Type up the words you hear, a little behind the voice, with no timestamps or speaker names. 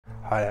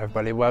Hi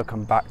everybody,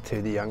 welcome back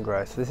to the Young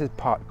Grower. So this is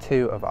part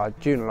 2 of our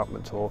June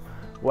allotment tour.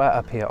 We're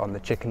up here on the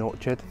chicken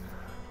orchard,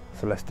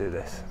 so let's do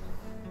this.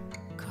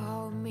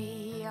 Call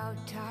me out,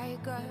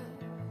 tiger.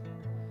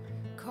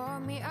 Call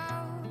me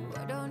out,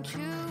 why don't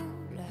you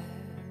love?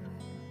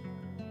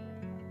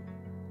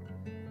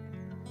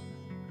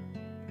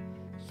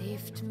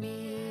 Lift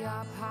me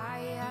up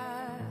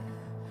higher,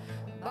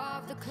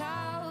 above the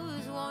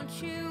clouds, won't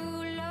you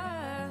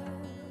love?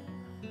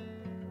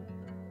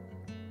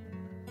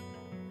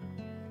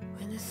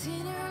 When the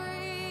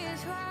scenery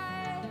is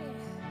right,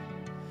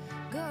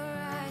 go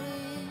right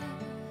in.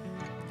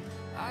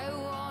 I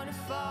wanna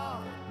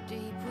fall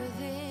deep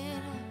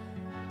within.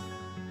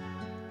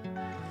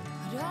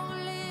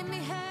 Don't leave me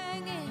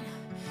hanging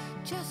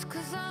just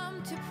 'cause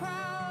I'm too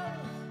proud.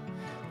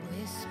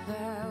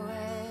 Whisper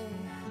away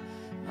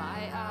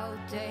my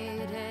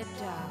outdated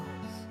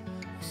doubts.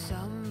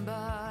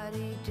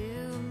 Somebody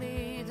do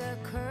me the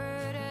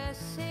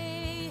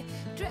courtesy,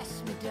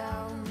 dress me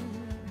down.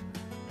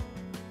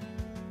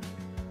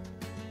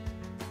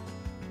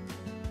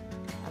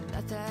 I'm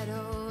not that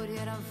old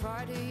yet, I'm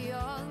far too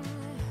young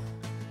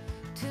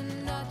to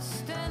not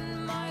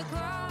stand my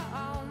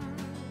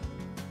ground.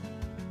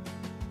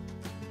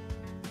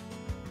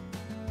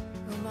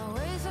 But my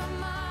ways are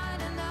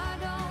mine and I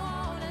don't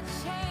wanna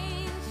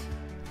change.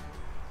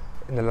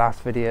 In the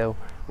last video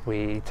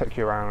we took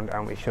you around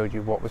and we showed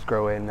you what was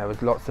growing. There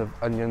was lots of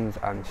onions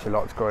and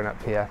shallots growing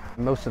up here.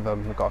 Most of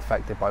them got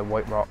affected by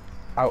white rot.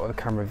 Out of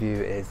the camera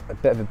view is a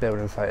bit of a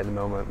building site at the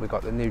moment. We've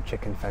got the new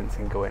chicken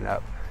fencing going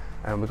up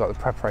and we've got the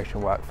preparation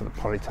work for the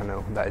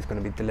polytunnel that is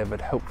going to be delivered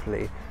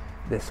hopefully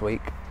this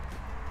week.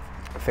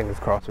 Fingers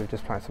crossed. We've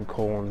just planted some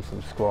corn,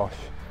 some squash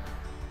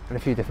and a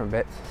few different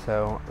bits,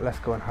 so let's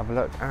go and have a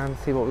look and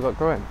see what we've got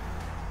growing.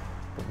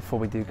 But before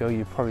we do go,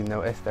 you probably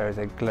noticed there is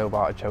a globe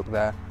artichoke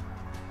there.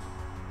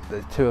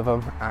 There's 2 of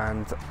them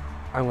and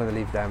I'm going to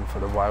leave them for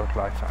the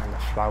wildlife, and the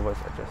flowers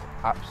are just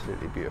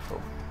absolutely beautiful.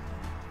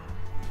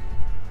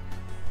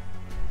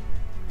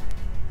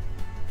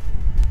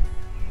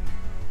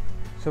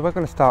 So we're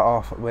going to start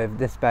off with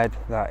this bed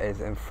that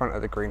is in front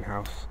of the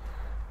greenhouse,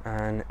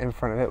 and in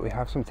front of it we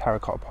have some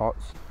terracotta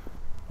pots.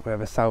 We have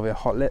a salvia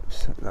hot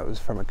lips that was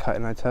from a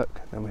cutting I took.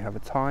 Then we have a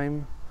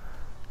thyme,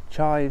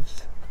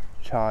 chives,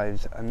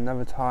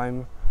 another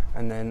thyme,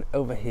 and then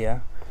over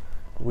here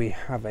we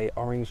have a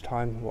orange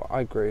thyme, what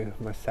I grew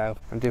myself,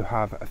 and do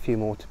have a few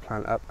more to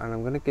plant up, and I'm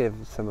going to give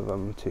some of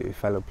them to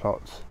fellow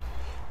plots.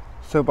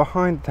 So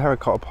behind the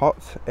terracotta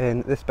pots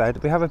in this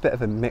bed we have a bit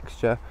of a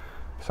mixture.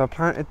 So I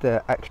planted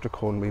the extra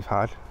corn we've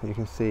had. You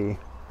can see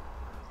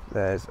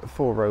there's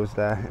 4 rows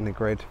there in the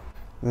grid.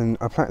 Then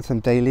I planted some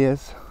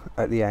dahlias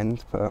at the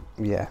end, but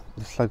yeah,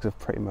 the slugs have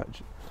pretty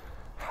much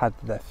had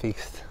their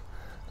feast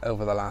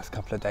over the last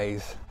couple of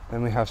days.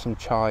 Then we have some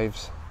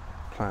chives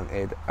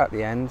planted at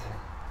the end.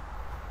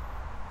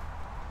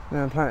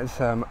 Then I planted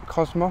some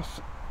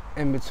cosmos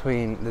in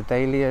between the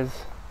dahlias.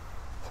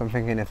 So I'm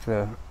thinking if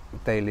the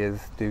dahlias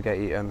do get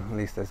eaten, at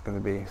least there's going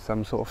to be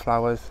some sort of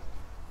flowers.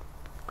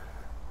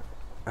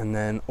 And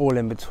then all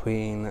in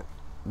between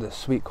the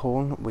sweet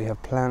corn we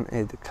have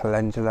planted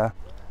calendula.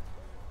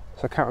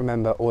 So I can't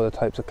remember all the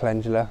types of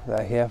calendula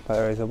that are here, but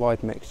there is a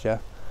wide mixture,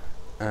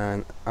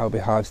 and I'll be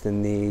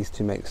harvesting these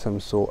to make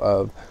some sort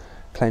of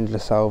calendula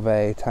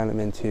salve, turn them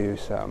into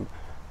some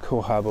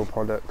cool herbal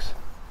products.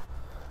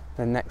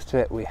 Then next to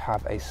it we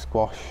have a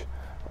squash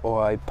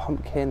or a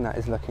pumpkin that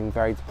is looking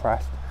very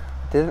depressed.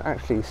 I didn't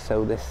actually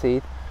sow this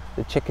seed,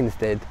 the chickens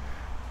did,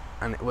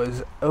 and it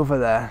was over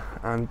there,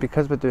 and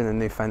because we're doing a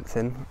new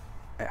fencing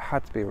it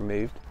had to be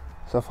removed,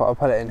 so I thought I'll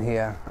put it in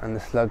here. And the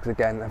slugs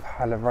again have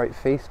had a right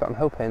feast, but I'm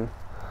hoping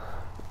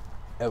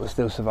it will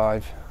still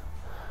survive.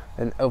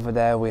 And over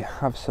there we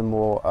have some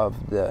more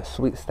of the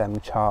sweet stem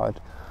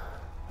chard,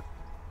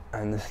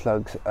 and the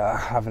slugs are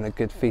having a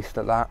good feast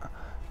at that,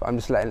 but I'm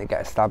just letting it get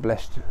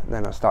established,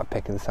 then I'll start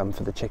picking some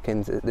for the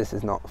chickens. This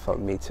is not for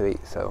me to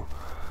eat, so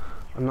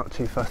I'm not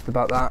too fussed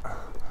about that.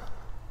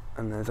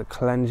 And there's a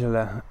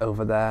calendula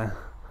over there,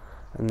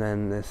 and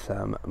then there's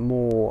some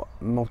more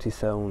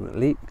multi-sown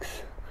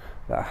leeks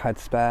that I had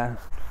spare.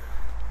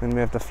 Then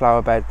we have the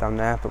flower bed down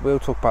there, but we'll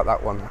talk about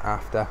that one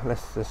after.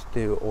 Let's just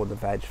do all the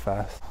veg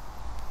first.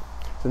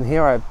 So in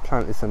here I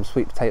planted some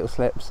sweet potato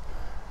slips.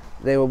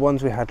 They were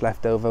ones we had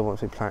left over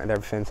once we planted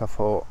everything, so I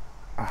thought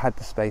I had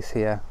the space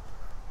here,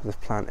 I'll just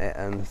plant it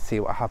and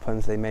see what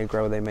happens. They may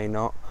grow, they may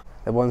not.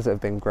 They're ones that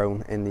have been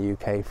grown in the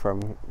UK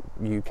from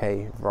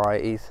UK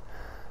varieties,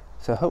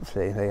 so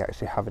hopefully they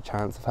actually have a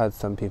chance. I've had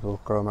some people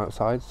grow them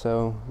outside,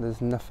 so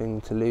there's nothing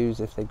to lose.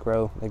 If they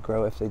grow, they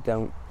grow. If they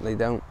don't, they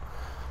don't.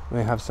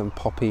 We have some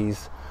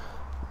poppies,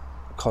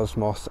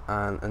 cosmos,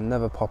 and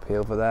another poppy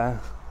over there.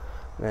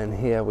 And then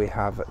here we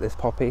have this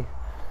poppy,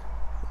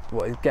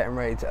 what is getting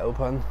ready to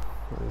open.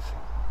 There's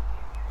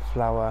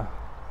flower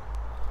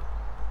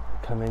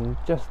coming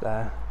just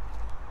there.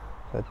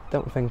 So I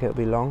don't think it'll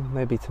be long,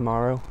 maybe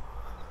tomorrow.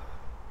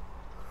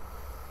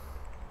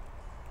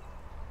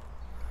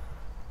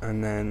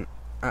 And then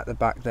at the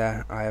back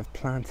there I have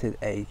planted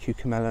a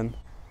cucamelon,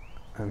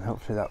 and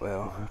hopefully that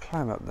will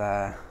climb up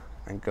there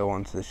and go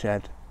onto the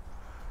shed.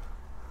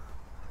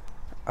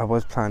 I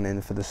was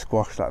planning for the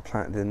squash that I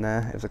planted in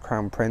there, it was a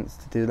crown prince,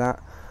 to do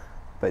that,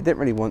 but it didn't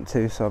really want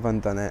to, so I've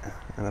undone it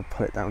and I've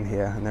put it down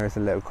here, and there is a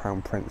little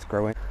crown prince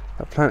growing.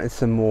 I planted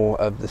some more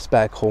of the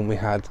spare corn we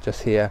had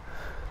just here.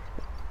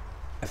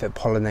 If it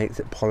pollinates,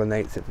 it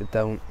pollinates. If it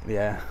don't,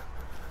 yeah.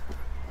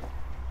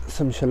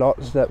 Some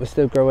shallots that were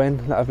still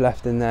growing that I've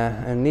left in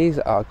there, and these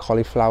are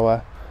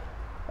cauliflower.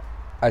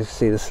 As you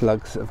see, the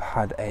slugs have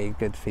had a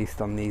good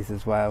feast on these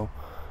as well,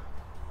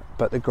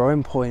 but the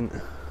growing point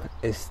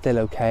is still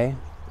okay.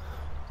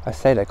 I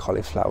say they're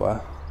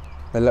cauliflower,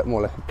 they look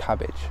more like a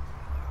cabbage.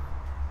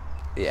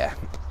 Yeah,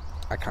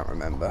 I can't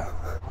remember.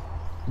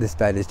 This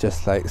bed is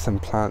just like some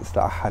plants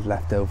that I had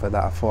left over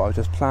that I thought I'll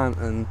just plant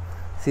and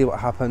see what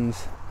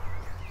happens.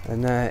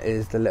 And there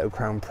is the little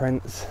crown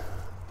prince,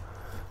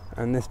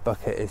 and this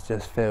bucket is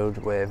just filled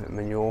with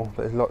manure,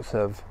 but there's lots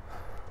of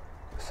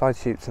side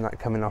shoots and that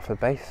coming off the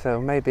base, so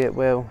maybe it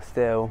will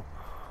still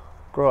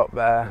grow up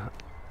there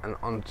and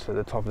onto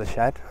the top of the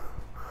shed.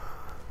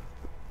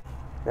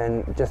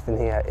 Then just in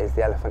here is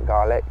the elephant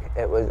garlic.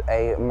 It was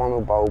a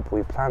monobulb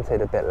we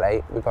planted a bit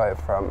late. We got it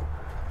from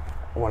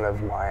one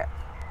of my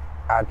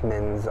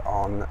admins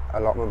on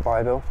Allotment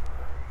Bible,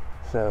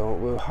 so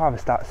we'll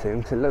harvest that soon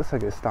because it looks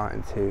like it's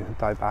starting to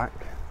die back.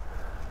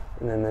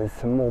 And then there's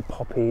some more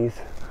poppies.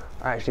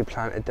 I actually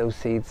planted those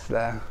seeds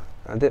there.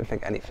 I didn't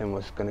think anything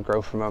was going to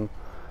grow from them.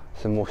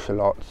 Some more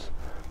shallots,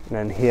 and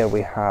then here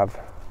we have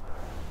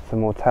some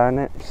more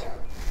turnips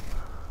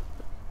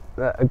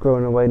that are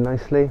growing away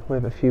nicely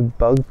with a few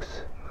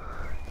bugs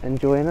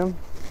enjoying them.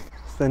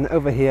 So then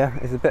over here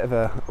is a bit of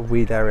a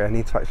weed area. I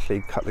need to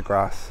actually cut the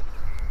grass,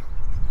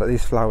 but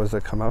these flowers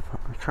that come up,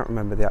 I can't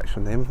remember the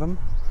actual name of them,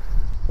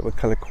 but we're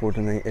colour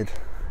coordinated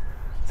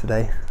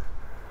today.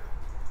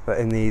 But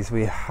in these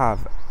we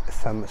have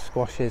some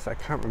squashes. I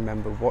can't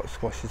remember what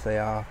squashes they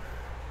are,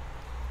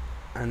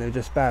 and they're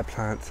just bare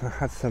plants. I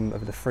had some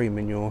of the free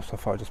manure, so I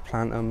thought I'd just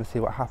plant them and see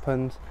what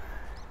happens.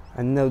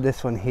 I know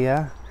this one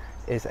here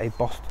is a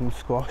Boston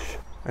squash,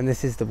 and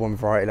this is the one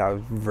variety that I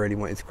really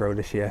wanted to grow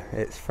this year.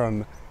 It's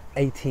from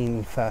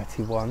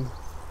 1831,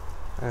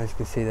 and as you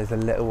can see there's a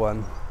little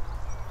one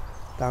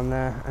down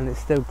there and it's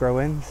still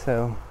growing,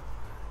 so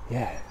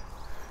yeah,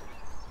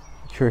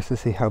 curious to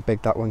see how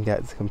big that one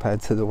gets compared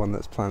to the one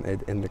that's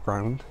planted in the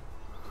ground.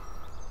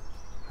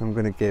 I'm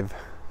going to give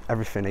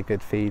everything a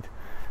good feed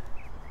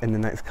in the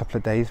next couple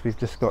of days. We've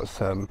just got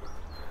some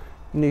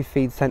new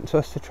feed sent to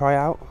us to try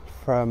out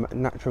from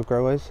natural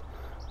growers,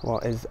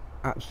 what is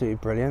absolutely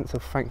brilliant, so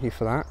thank you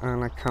for that,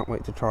 and I can't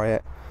wait to try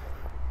it.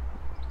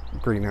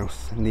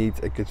 Greenhouse needs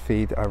a good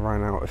feed. I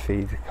ran out of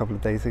feed a couple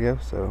of days ago,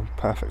 so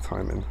perfect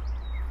timing.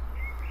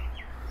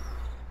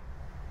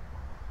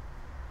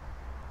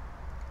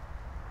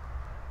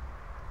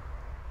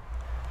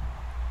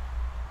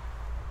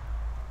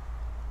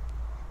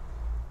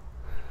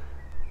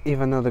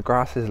 Even though the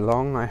grass is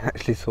long, I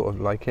actually sort of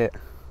like it,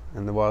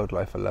 and the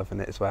wildlife are loving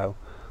it as well.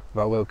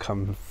 But I will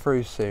come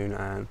through soon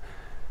and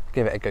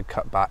give it a good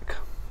cut back.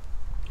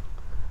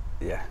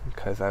 Yeah,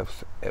 because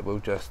else it will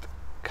just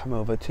come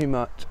over too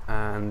much,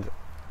 and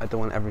I don't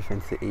want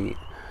everything to eat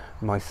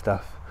my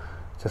stuff,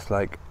 just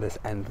like this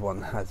end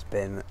one has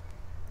been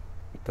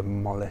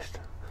demolished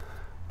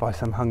by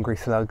some hungry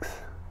slugs.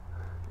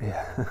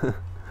 Yeah.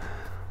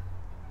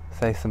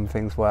 Say some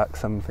things work,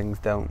 some things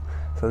don't.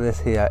 So this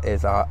here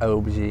is our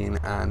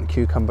aubergine and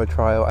cucumber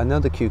trial. I know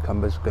the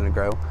cucumbers are going to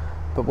grow,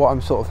 but what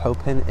I'm sort of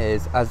hoping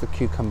is as the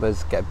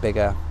cucumbers get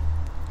bigger,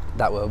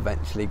 that will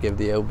eventually give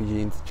the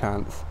aubergines a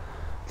chance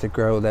to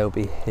grow. They'll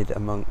be hid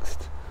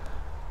amongst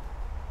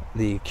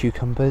the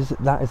cucumbers.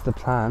 That is the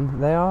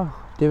plan. They are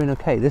doing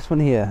okay. This one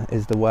here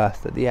is the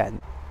worst at the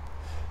end,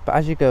 but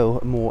as you go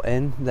more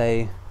in,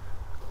 they're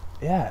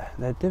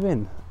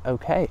doing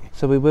okay.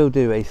 So we will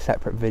do a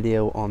separate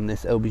video on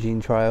this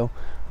aubergine trial.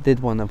 I did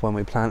one of when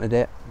we planted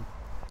it.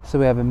 So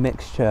we have a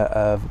mixture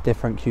of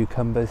different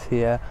cucumbers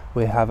here.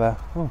 We have a,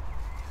 oh,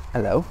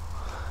 hello,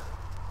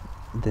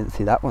 didn't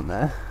see that one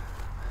there.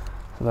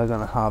 So we're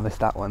going to harvest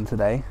that one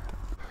today.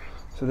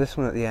 So this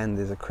one at the end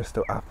is a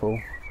crystal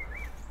apple,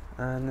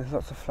 and there's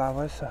lots of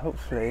flowers, so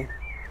hopefully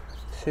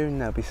soon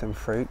there'll be some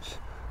fruits.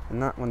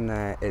 And that one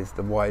there is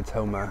the wide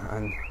homer,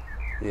 and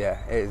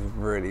yeah, it is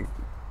really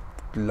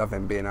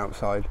loving being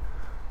outside.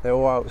 They're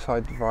all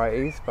outside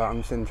varieties, but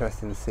I'm just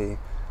interested to see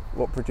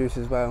what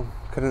produces well.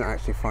 Couldn't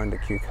actually find a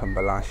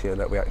cucumber last year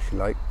that we actually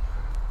liked,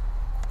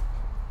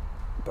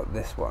 but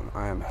this one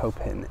I am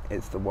hoping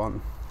it's the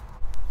one.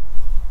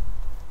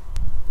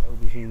 The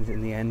aubergines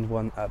in the end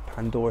one a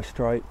Pandora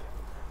stripe.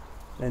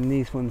 Then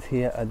these ones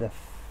here are the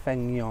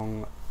Feng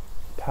Yong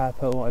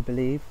purple, I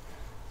believe.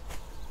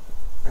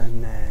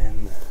 And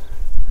then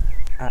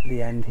at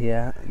the end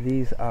here,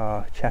 these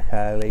are check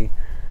early,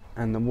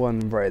 and the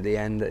one right at the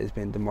end that is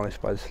being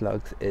demolished by the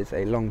slugs is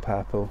a long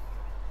purple.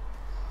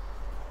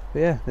 But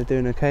yeah, they're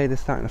doing okay. They're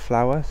starting to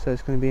flower, so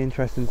it's going to be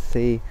interesting to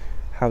see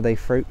how they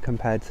fruit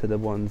compared to the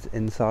ones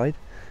inside.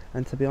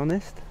 And to be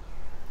honest,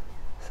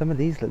 some of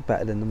these look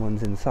better than the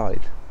ones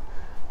inside.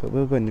 But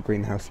we'll go in the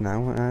greenhouse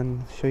now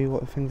and show you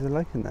what things are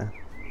like in there.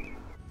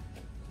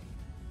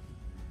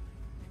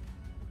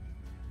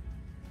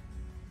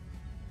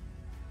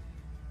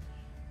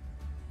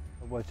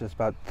 I was just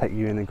about to take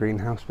you in the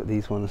greenhouse, but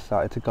these ones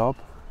started to gob.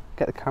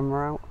 Get the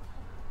camera out,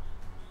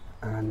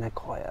 and they're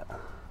quiet.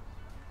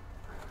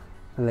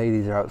 The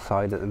ladies are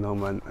outside at the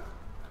moment,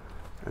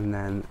 and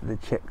then the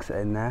chicks are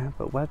in there,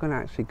 but we're going to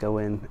actually go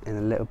in a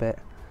little bit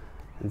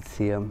and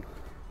see them.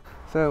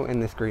 So in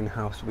this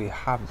greenhouse we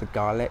have the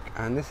garlic,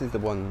 and this is the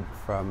one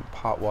from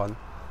part 1,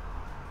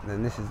 and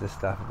then this is the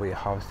stuff we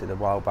harvested a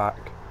while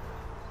back.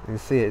 You can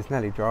see it's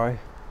nearly dry.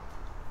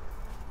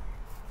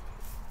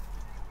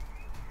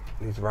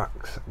 These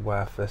racks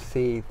were for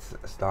seeds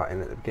starting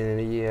at the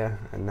beginning of the year,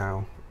 and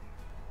now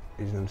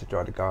using them to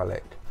dry the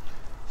garlic.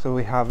 So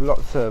we have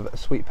lots of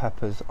sweet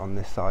peppers on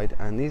this side,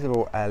 and these are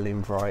all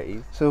heirloom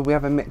varieties. So we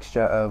have a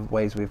mixture of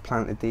ways we've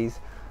planted these.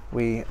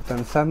 We've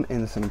done some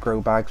in some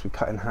grow bags we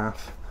cut in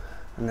half,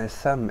 and there's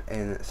some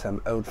in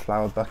some old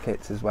flower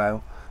buckets as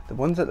well. The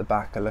ones at the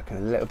back are looking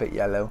a little bit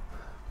yellow.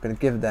 I'm going to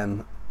give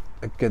them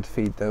a good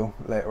feed though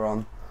later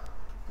on,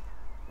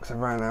 because I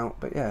ran out.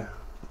 But yeah,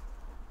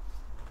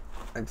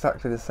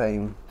 exactly the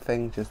same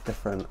thing, just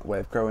different way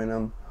of growing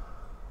them.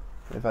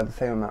 They've had the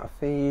same amount of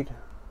feed.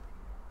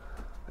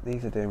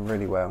 These are doing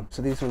really well.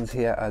 So these ones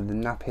here are the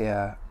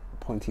Napier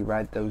Pointy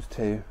Red, those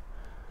two.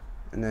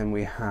 And then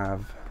we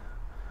have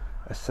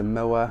a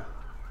Samoa.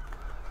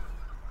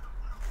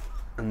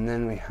 And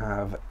then we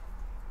have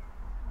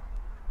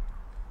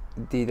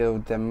Dido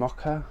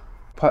Democa.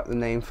 Put the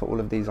name for all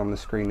of these on the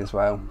screen as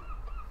well.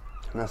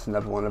 And that's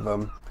another one of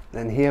them.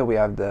 Then here we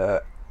have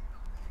the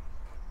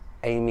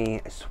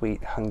Amy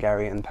Sweet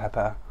Hungarian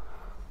Pepper.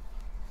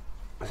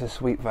 It's a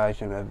sweet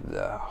version of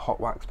the hot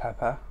wax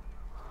pepper.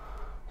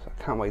 So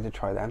I can't wait to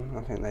try them.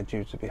 I think they're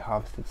due to be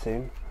harvested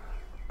soon.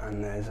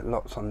 And there's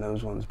lots on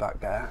those ones back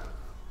there.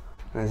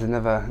 And there's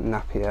another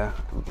Napier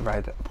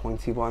Red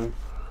Pointy one.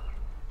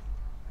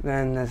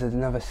 Then there's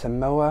another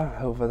Samoa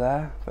over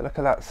there. But look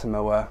at that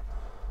Samoa.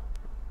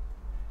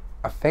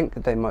 I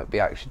think they might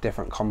be actually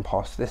different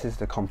compost. This is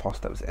the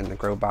compost that was in the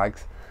grow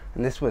bags.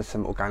 And this was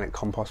some organic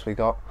compost we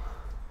got.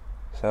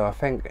 So I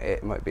think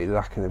it might be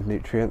lacking of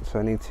nutrients. So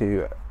I need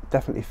to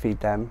definitely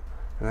feed them.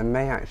 And I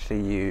may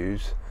actually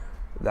use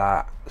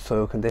that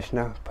soil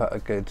conditioner, put a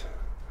good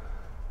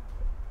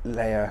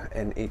layer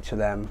in each of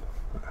them.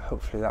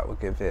 Hopefully that will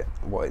give it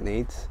what it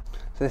needs.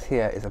 So this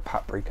here is a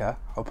paprika.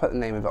 I'll put the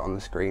name of it on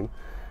the screen,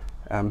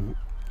 and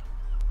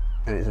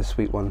it's a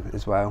sweet one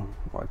as well.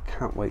 I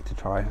can't wait to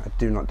try. I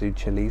do not do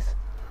chilies,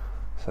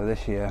 so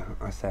this year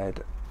I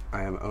said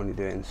I am only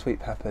doing sweet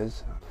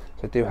peppers.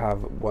 So I do have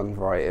one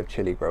variety of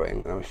chili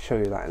growing, and I'll show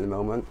you that in a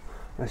moment.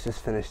 Let's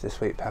just finish the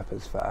sweet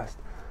peppers first.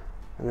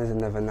 And there's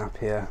another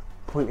Napier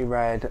Pointy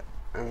Red,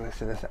 and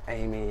this is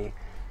Amy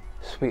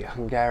Sweet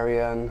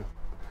Hungarian,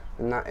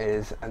 and that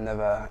is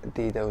another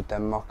Dido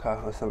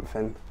Democa or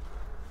something.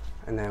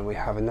 And then we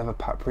have another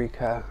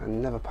paprika,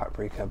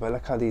 but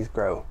look how these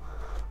grow.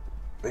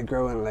 They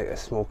grow in like a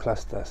small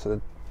cluster, so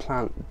the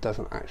plant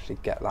doesn't actually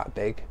get that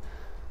big.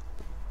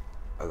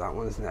 But that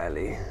one's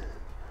nearly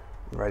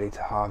ready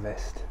to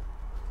harvest.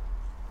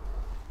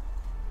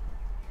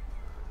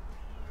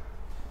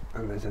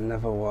 And there's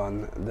another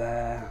one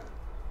there,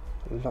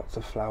 lots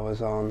of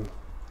flowers on.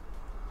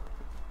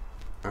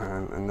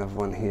 And another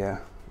one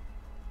here,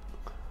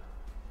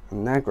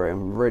 and they're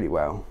growing really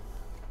well.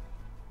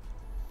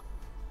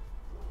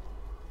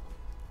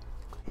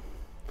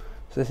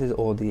 So this is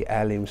all the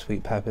heirloom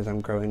sweet peppers I'm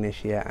growing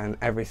this year, and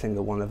every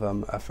single one of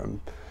them are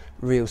from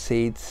real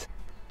seeds.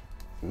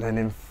 And then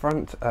in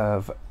front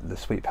of the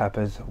sweet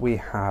peppers we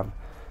have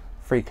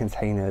 3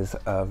 containers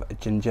of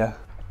ginger.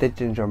 I did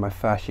ginger on my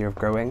first year of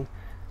growing.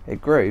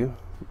 It grew,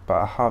 but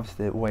I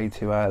harvested it way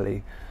too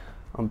early.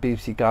 On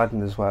BBC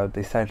Garden as well,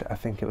 they said I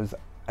think it was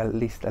at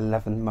least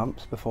 11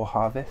 months before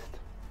harvest.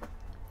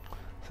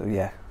 So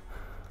yeah,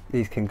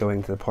 these can go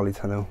into the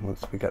polytunnel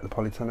once we get the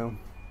polytunnel.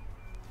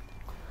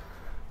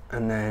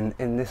 And then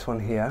in this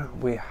one here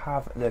we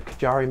have the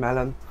Kajari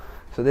melon.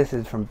 So this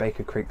is from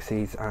Baker Creek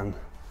Seeds, and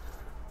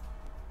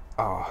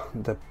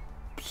the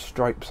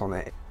stripes on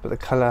it, but the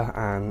colour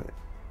and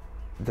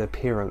the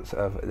appearance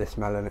of this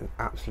melon is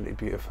absolutely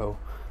beautiful.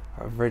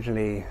 I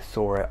originally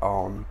saw it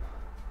on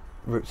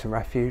Roots and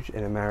Refuge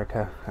in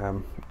America.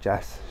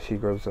 Jess, she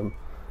grows them,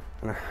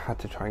 and I had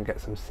to try and get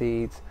some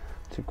seeds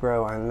to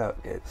grow, and look,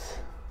 it's,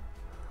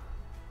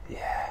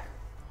 yeah,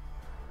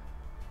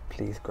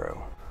 please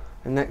grow.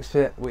 And next to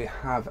it we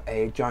have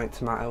a giant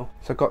tomato.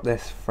 So I got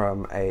this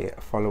from a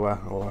follower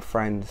or a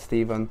friend,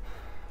 Stephen,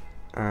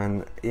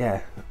 and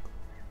yeah,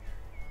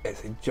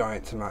 it's a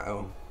giant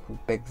tomato,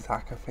 Big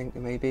Zach I think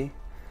maybe.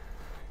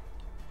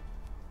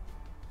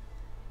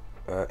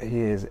 He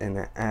is in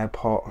an air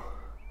pot,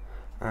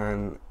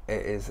 and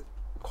it is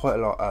quite a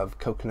lot of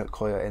coconut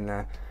coir in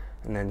there,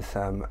 and then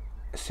some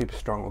super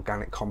strong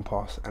organic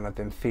compost, and I've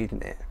been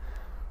feeding it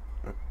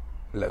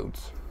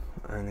loads,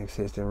 and you can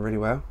see it's doing really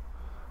well,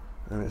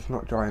 and it's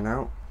not drying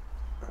out.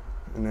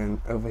 And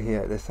then over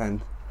here at this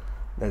end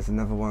there's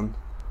another one,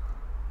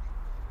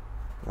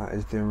 That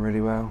is doing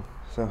really well.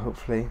 So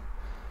hopefully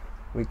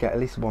we get at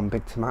least one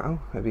big tomato.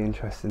 It'll be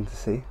interesting to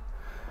see.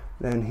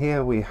 Then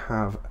here we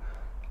have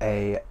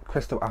a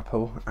crystal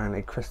apple and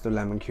a crystal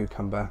lemon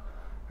cucumber,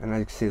 and as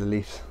you can see the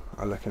leaves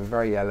are looking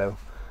very yellow.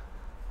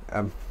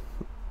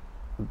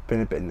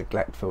 Been a bit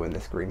neglectful in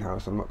this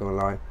greenhouse, I'm not going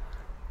to lie,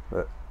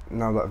 but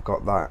now that I've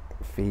got that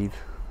feed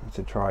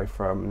to try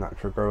from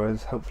natural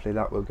growers, hopefully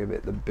that will give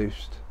it the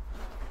boost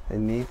it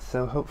needs.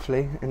 So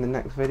hopefully in the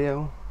next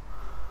video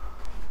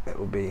it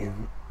will be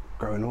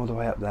growing all the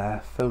way up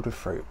there, filled with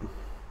fruit.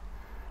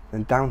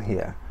 Then down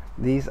here,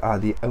 these are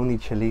the only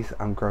chilies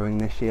I'm growing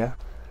this year.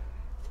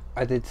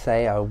 I did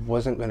say I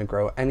wasn't going to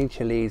grow any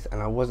chilies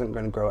and I wasn't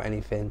going to grow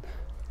anything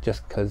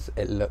just because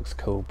it looks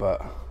cool,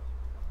 but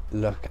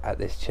look at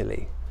this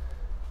chili.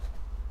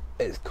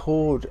 It's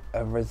called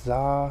a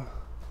Razar.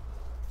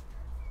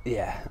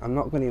 Yeah, I'm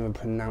not going to even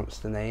pronounce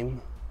the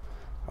name.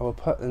 I will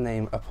put the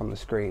name up on the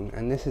screen,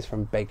 and this is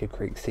from Baker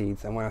Creek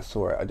Seeds, and when I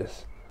saw it I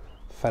just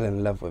fell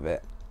in love with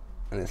it,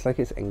 and it's like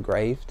it's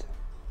engraved,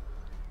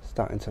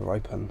 starting to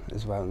ripen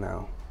as well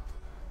now.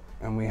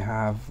 And we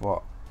have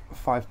what,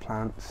 5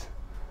 plants.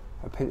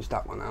 I pinched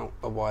that one out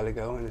a while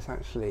ago and it's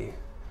actually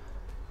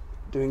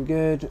doing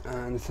good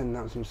and sending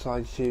out some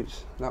side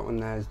shoots. That one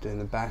there is doing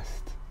the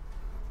best,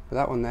 but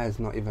that one there is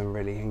not even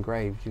really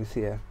engraved. You can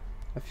see a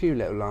few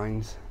little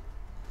lines,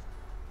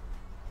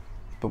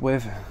 but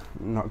with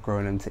not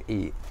growing them to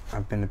eat,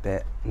 I've been a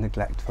bit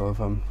neglectful of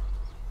them,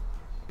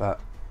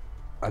 but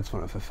I just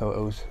want it for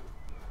photos.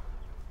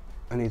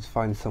 I need to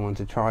find someone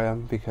to try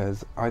them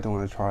because I don't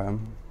want to try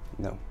them.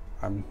 No,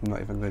 I'm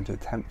not even going to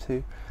attempt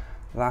to.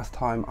 Last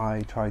time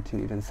I tried to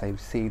even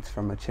save seeds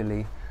from a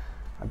chili,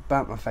 I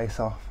burnt my face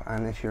off,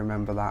 and if you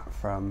remember that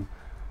from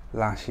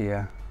last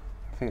year,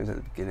 I think it was at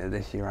the beginning of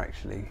this year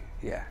actually,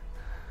 yeah,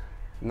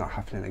 not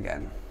happening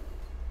again.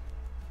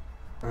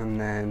 And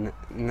then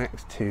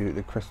next to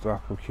the crystal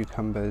apple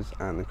cucumbers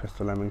and the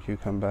crystal lemon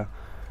cucumber,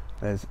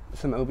 there's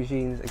some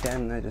aubergines.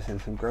 Again, they're just in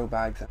some grow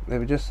bags. They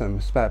were just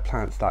some spare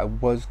plants that I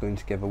was going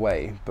to give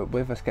away, but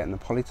with us getting the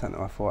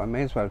polytunnel, I thought I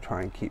may as well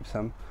try and keep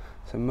some.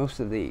 So most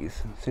of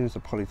these, as soon as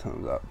the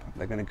polytunnel's up,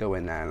 they're going to go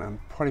in there, and I'll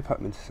probably put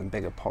them into some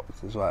bigger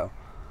pots as well.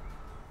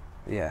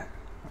 But yeah,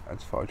 I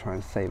just thought I'd try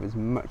and save as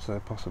much as I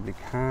possibly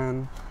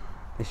can.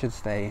 They should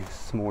stay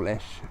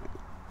smallish.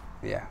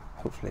 Yeah,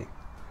 hopefully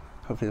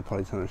the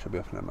polytunnel should be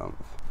up in a month.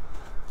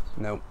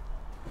 No,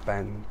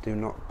 Ben, do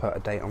not put a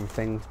date on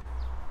things.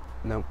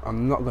 No,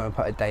 I'm not going to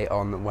put a date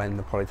on when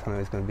the polytunnel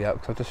is going to be up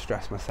because I'll just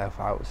stress myself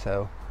out.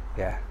 So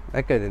yeah,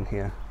 they're good in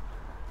here.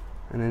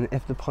 And then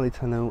if the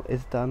polytunnel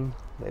is done,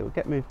 they will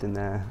get moved in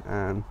there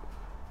and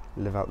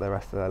live out the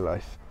rest of their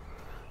life.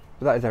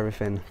 But that is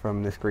everything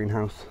from this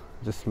greenhouse.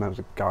 It just smells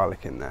of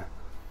garlic in there.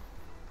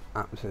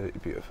 Absolutely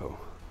beautiful.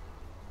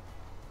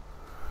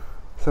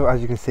 So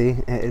as you can see,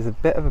 it is a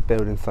bit of a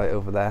building site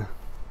over there.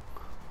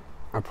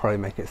 I'll probably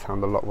make it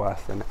sound a lot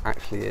worse than it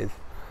actually is.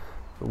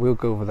 But we'll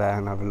go over there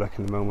and have a look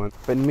in a moment.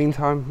 But in the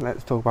meantime,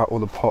 let's talk about all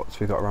the pots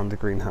we got around the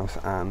greenhouse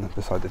and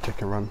beside the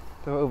chicken run.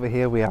 So over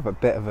here we have a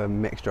bit of a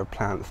mixture of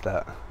plants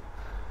that,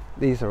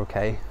 these are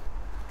okay.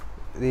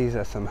 These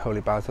are some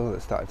holy basil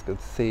that started to go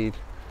to seed.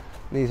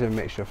 These are a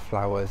mixture of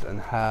flowers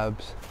and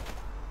herbs.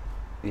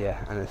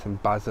 Yeah, and there's some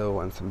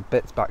basil and some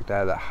bits back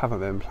there that haven't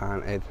been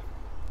planted.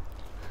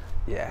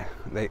 Yeah,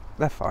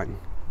 they're fine.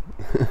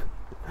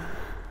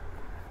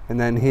 And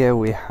then here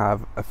we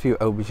have a few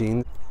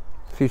aubergines,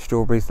 a few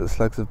strawberries that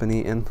slugs have been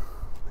eating.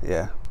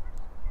 Yeah,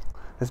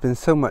 there's been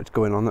so much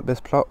going on at this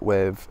plot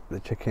with the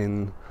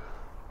chicken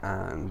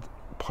and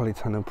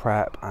polytunnel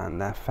prep and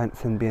their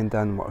fencing being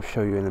done, what I'll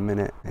show you in a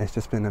minute. It's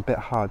just been a bit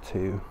hard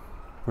to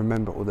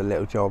remember all the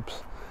little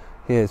jobs.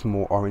 Here's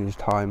more orange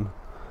thyme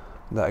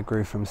that I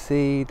grew from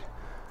seed.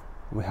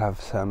 We have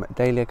some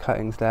dahlia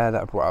cuttings there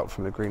that I brought out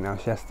from the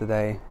greenhouse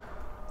yesterday.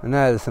 And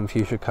there's some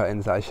fuchsia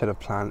cuttings that I should have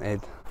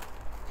planted.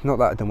 It's not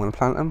that I don't want to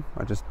plant them,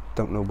 I just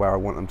don't know where I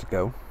want them to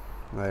go.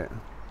 Right.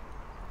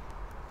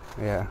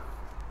 Yeah,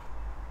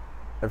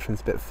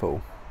 everything's a bit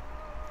full.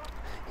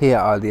 Here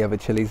are the other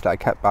chilies that I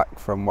kept back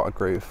from what I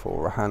grew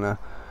for Rahana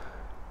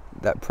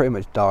that pretty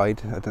much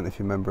died. I don't know if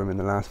you remember them in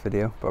the last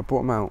video, but I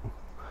brought them out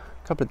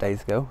a couple of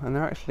days ago and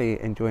they're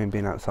actually enjoying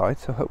being outside,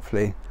 so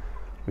hopefully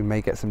we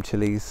may get some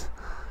chilies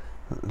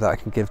that I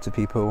can give to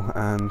people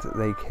and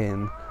they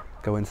can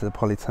go into the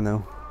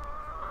polytunnel.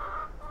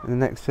 In the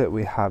next bit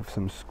we have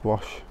some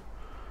squash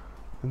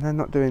and they're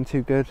not doing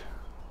too good,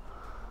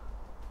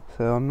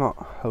 so I'm not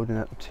holding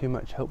up too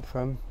much hope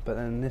from, but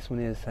then this one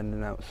is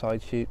sending out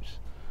side shoots,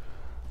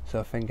 so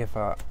I think if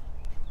I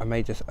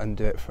may just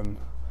undo it from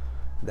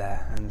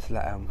there and just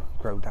let them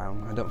grow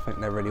down. I don't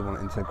think they're really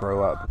wanting to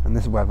grow up, and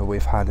this weather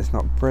we've had is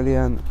not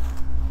brilliant.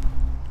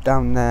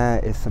 Down there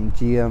is some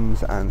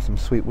geums and some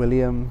sweet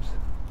williams,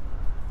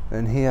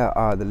 and here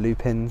are the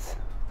lupins.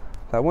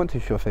 So I wasn't too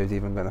sure if they was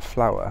even going to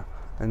flower,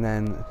 and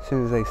then as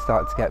soon as they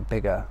start to get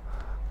bigger,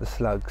 the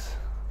slugs,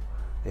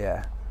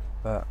 yeah,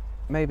 but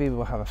maybe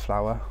we'll have a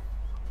flower,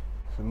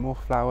 some more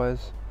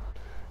flowers.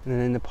 And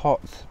then in the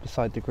pots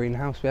beside the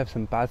greenhouse we have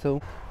some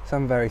basil. So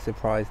I'm very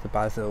surprised the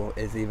basil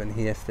is even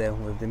here still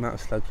with the amount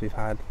of slugs we've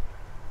had.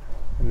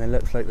 And it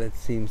looks like there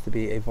seems to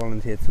be a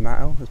volunteer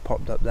tomato that's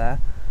popped up there.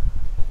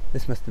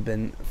 This must have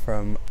been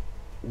from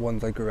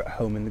ones I grew at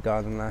home in the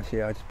garden last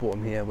year. I just bought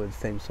them here with the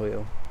same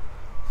soil.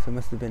 So it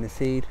must have been a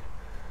seed.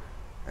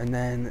 And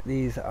then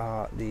these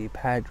are the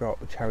pear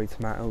drop cherry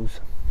tomatoes.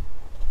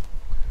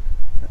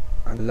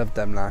 I loved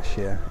them last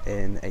year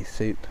in a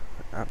soup,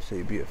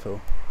 absolutely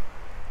beautiful.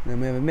 And then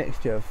we have a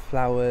mixture of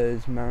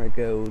flowers,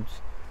 marigolds,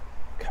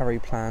 curry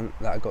plant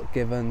that I got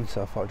given,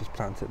 so I thought I'd just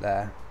plant it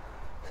there.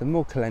 Some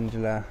more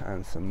calendula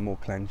and some more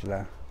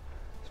calendula,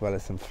 as well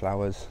as some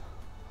flowers.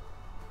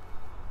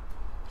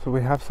 So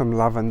we have some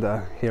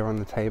lavender here on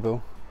the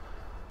table.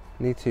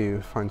 I need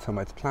to find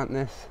somewhere to plant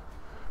this.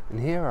 And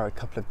here are a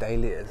couple of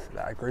dahlias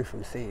that I grew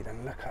from seed,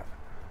 and look at,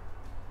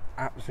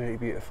 absolutely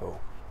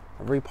beautiful.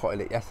 I repotted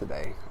it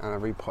yesterday and I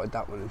repotted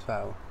that one as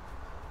well.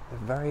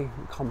 They're very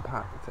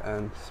compact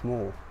and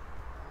small.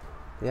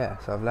 Yeah,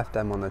 so I've left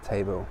them on the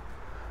table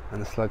and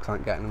the slugs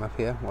aren't getting them up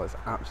here. Well, it's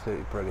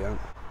absolutely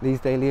brilliant. These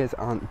dahlias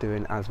aren't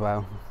doing as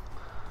well.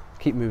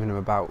 Keep moving them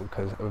about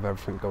because of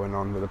everything going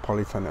on with the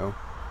polytunnel.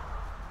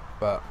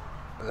 But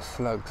the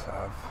slugs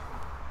have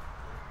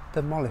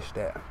demolished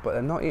it, but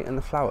they're not eating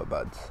the flower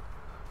buds.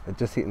 They're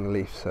just eating the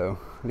leaf, so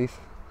at least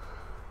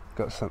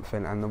got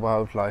something, and the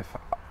wildlife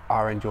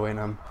are enjoying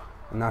them,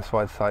 and that's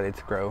why I decided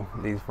to grow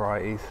these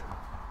varieties.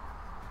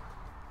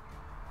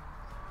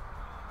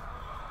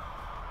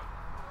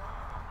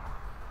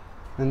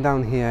 And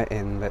down here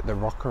in the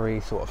rockery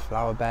sort of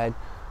flower bed,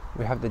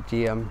 we have the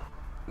geum.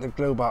 The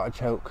globe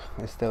artichoke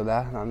is still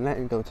there, and I'm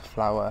letting it go to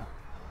flower.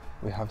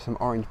 We have some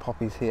orange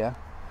poppies here,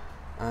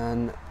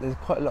 and there's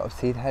quite a lot of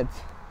seed heads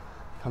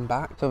come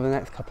back. So over the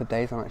next couple of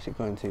days I'm actually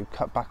going to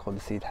cut back all the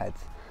seed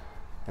heads,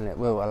 and it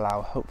will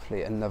allow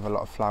hopefully another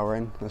lot of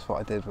flowering. That's what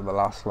I did with the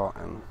last lot,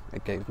 and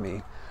it gave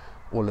me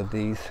all of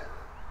these.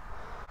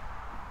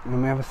 And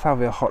then we have a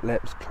salvia hot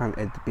lips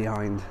planted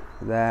behind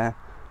there,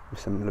 with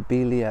some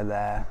lobelia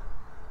there.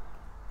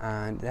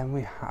 And then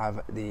we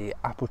have the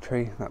apple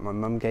tree that my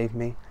mum gave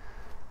me,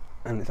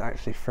 and it's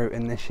actually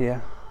fruiting this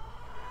year.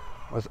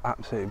 It was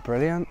absolutely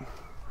brilliant.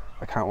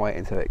 I can't wait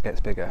until it gets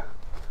bigger.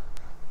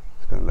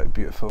 It's going to look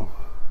beautiful.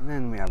 And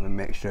then we have a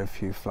mixture of a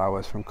few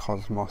flowers from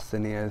Cosmos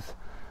zinnias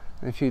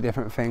and a few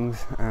different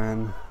things.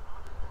 And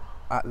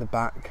at the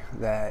back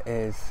there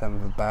is some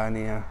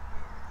Vibernia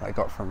that I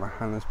got from my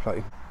Hannah's plot.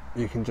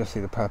 You can just see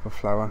the purple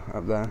flower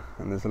up there,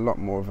 and there's a lot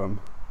more of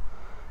them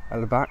at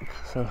the back,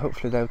 so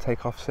hopefully they'll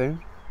take off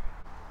soon.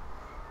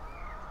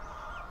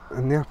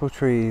 And the apple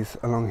trees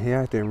along here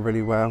are doing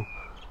really well.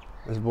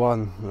 There's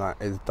one that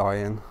is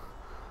dying,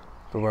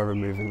 but we're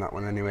removing that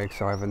one anyway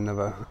because I have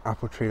another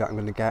apple tree that I'm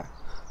going to get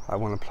that I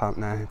want to plant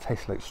there. It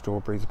tastes like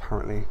strawberries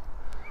apparently,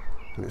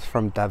 and it's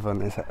from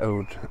Devon. It's an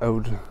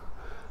old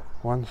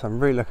one, so I'm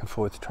really looking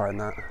forward to trying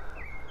that.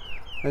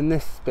 And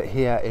this bit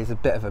here is a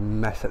bit of a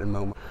mess at the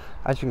moment.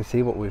 As you can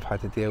see, what we've had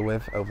to deal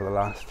with over the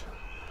last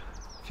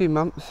few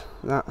months,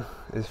 that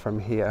is from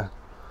here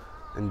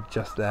and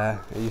just there.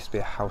 It used to be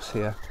a house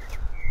here,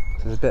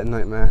 so it's a bit of a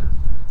nightmare.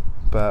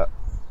 But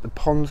the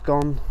pond's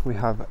gone. We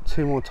have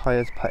 2 more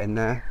tyres put in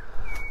there,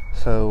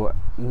 so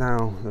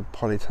now the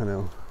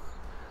polytunnel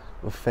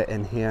will fit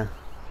in here.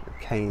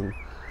 The cane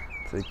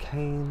to the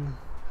cane.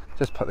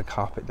 Just put the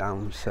carpet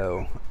down,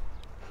 so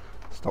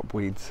stop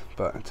weeds.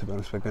 But to be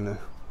honest, I've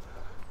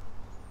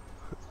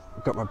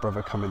got my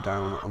brother coming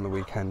down on the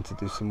weekend to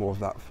do some more of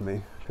that for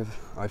me because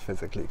I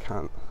physically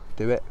can't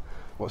do it.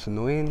 What's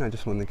annoying, I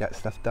just want to get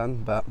stuff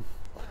done, but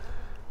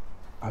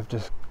I've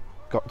just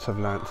got to have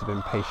learnt to be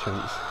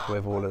patient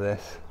with all of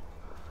this.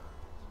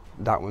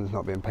 That one's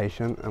not being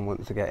patient and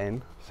wants to get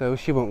in, so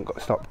she won't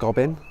stop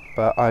gobbing,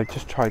 but I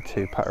just tried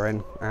to put her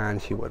in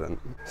and she wouldn't,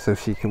 so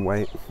she can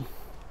wait.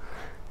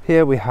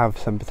 Here we have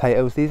some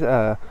potatoes. These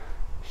are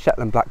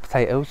Shetland black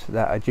potatoes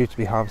that are due to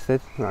be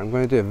harvested. Now, I'm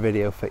going to do a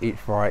video for each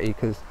variety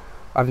because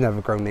I've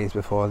never grown these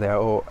before. They're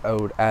all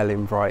old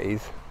heirloom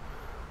varieties.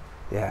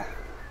 Yeah,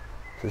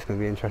 so it's going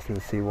to be interesting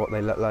to see what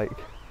they look like.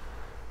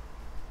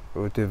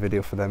 We'll do a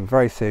video for them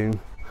very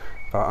soon,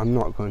 but I'm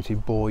not going to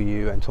bore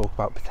you and talk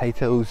about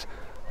potatoes.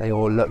 They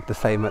all look the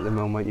same at the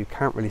moment. You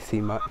can't really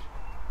see much.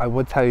 I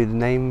would tell you the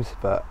names,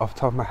 but off the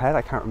top of my head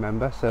I can't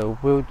remember, so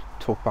we'll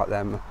talk about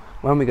them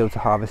when we go to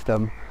harvest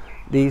them.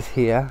 These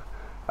here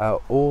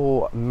are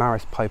all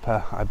Maris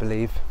Piper, I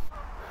believe.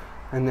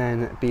 And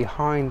then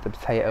behind the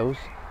potatoes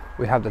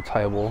we have the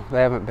tile wall.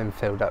 They haven't been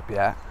filled up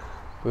yet.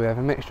 We have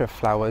a mixture of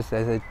flowers.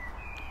 There's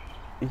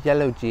a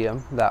yellow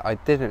geum that I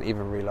didn't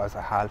even realise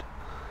I had,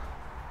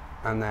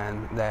 and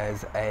then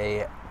there's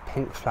a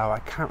pink flower. I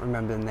can't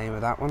remember the name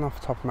of that one off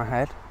the top of my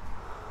head.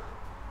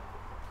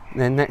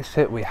 And then next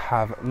to it we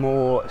have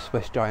more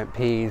Swiss giant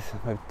peas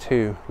with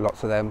 2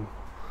 lots of them,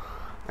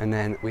 and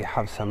then we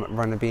have some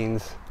runner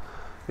beans.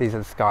 These are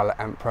the Scarlet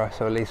Emperor,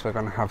 so at least we're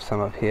going to have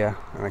some up here,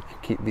 and I can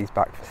keep these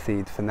back for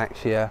seed for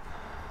next year.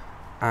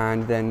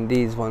 And then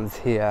these ones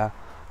here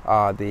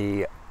are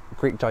the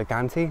Greek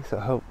Gigante,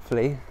 so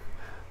hopefully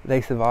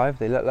they survived,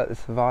 they look like they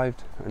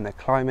survived, and they're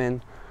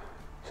climbing,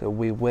 so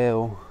we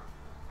will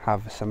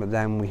have some of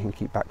them we can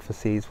keep back for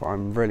seeds, what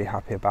I'm really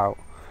happy about.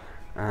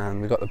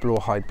 And we've got the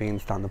blue-hide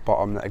beans down the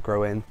bottom that are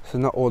growing, so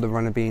not all the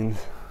runner beans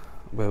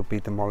will be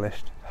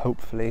demolished,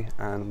 hopefully,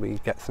 and we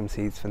get some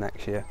seeds for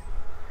next year.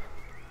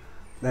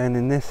 Then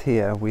in this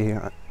here,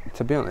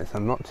 to be honest,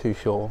 I'm not too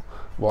sure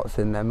what's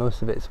in there.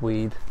 Most of it's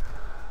weed.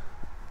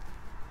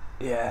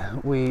 Yeah,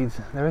 weeds.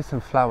 There is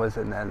some flowers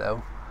in there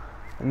though.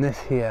 And this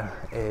here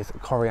is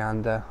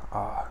coriander.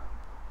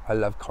 I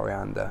love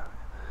coriander.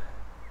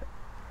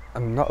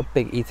 I'm not a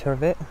big eater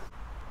of it,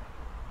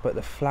 but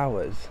the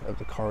flowers of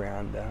the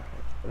coriander,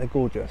 they're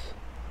gorgeous.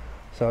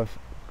 So I've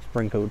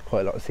sprinkled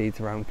quite a lot of seeds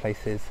around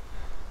places,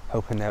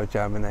 hoping they'll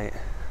germinate.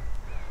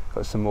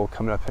 Got some more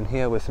coming up in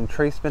here with some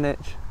tree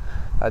spinach.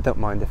 I don't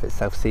mind if it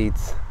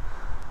self-seeds.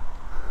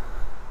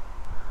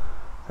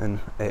 And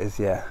it is,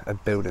 yeah, a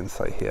building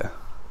site here.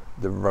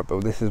 The rubble,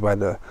 this is where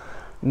the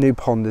new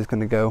pond is going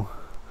to go.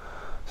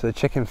 So the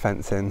chicken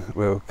fencing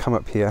will come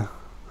up here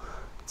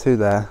to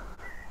there,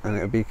 and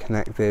it'll be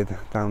connected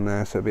down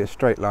there, so it'll be a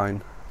straight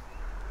line,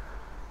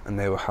 and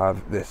they will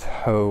have this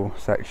whole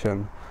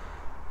section.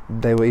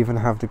 They will even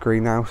have the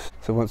greenhouse.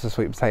 So once the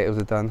sweet potatoes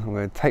are done, I'm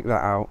going to take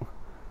that out,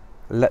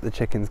 let the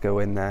chickens go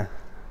in there,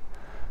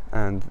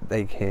 and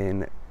they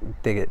can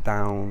dig it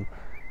down,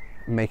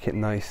 make it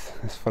nice.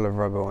 It's full of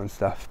rubble and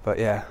stuff, but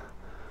yeah,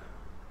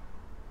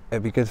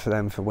 it'd be good for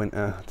them for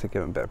winter to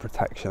give them a bit of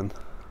protection.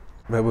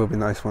 But it will be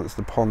nice once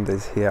the pond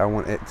is here. I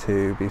want it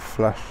to be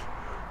flush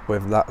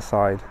with that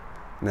side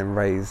and then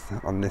raised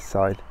on this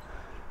side.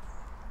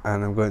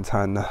 And I'm going to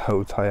turn the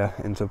whole tyre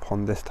into a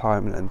pond this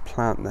time, and then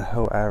plant the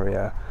whole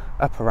area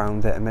up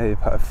around it, and maybe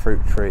put a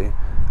fruit tree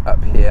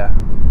up here.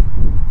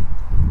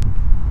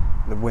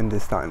 The wind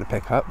is starting to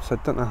pick up, so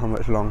I don't know how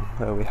much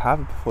longer we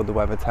have before the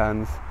weather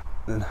turns.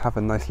 Then have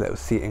a nice little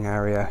seating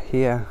area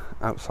here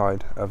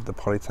outside of the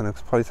polytunnel,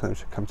 because polytunnel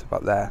should come to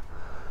about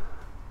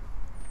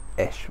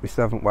there-ish. We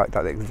still haven't worked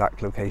out the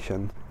exact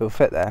location. It'll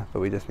fit there, but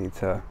we just need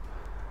to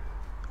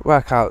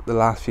work out the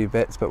last few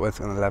bits, but we're just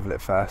going to level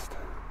it first.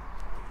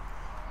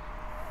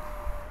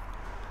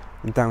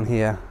 And down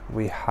here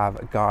we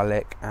have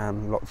garlic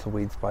and lots of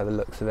weeds by the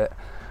looks of it.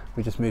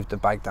 We just moved the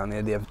bag down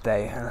here the other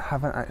day and I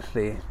haven't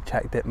actually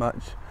checked it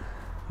much.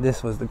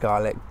 This was the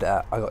garlic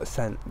that I got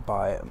sent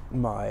by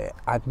my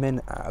admin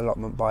at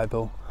Allotment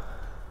Bible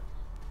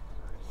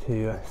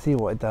to see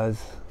what it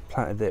does.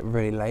 Planted it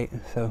really late,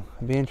 so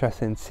it'd be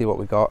interesting to see what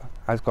we got.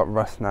 It's got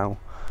rust now,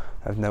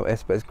 I've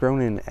noticed, but it's grown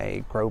in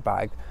a grow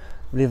bag.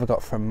 I believe I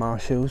got from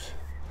Marshall's.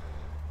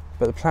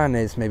 But the plan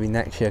is maybe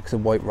next year, because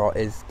of white rot,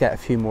 is get a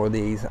few more of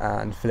these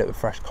and fill it with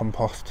fresh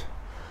compost,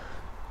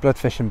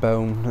 bloodfish and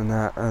bone and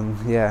that, and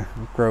yeah,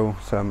 grow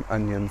some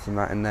onions and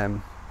that in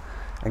them,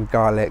 and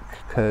garlic,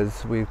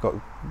 because we've got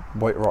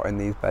white rot in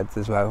these beds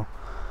as well.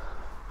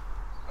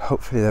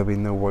 Hopefully there'll be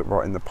no white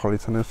rot in the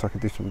polytunnel, so I can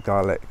do some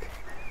garlic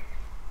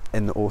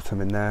in the autumn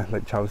in there,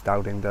 like Charles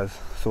Dowding does.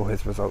 Saw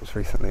his results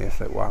recently.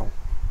 It's like, wow,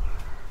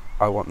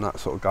 I want that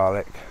sort of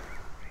garlic.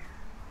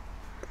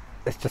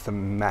 It's just a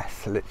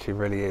mess, it literally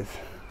really is.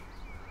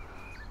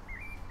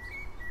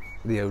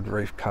 The old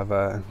roof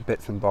cover,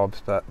 bits and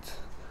bobs, but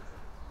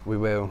we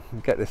will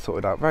get this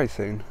sorted out very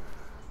soon.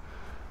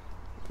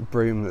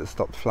 Broom that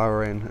stopped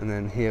flowering, and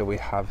then here we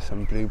have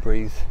some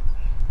blueberries.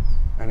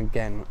 And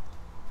again,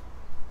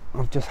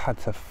 I've just had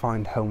to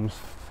find homes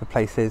for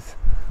places.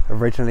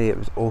 Originally it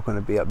was all going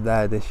to be up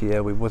there this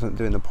year. We wasn't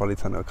doing the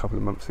polytunnel a couple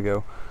of months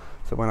ago,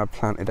 so when I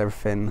planted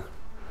everything,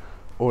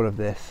 all of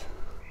this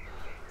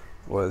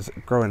was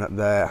growing up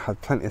there,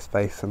 had plenty of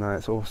space, and now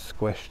it's all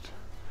squished.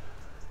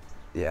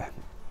 Yeah,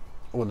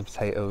 all the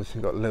potatoes,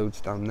 we've got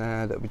loads down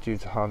there that we're due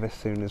to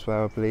harvest soon as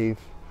well, I believe.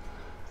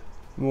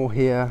 More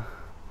here.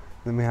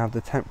 Then we have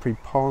the temporary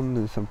pond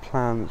and some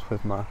plants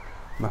with my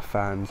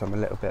ferns. I'm a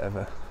little bit of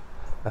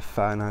a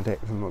fern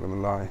addict, I'm not going to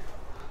lie.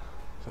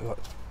 So I've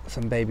got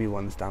some baby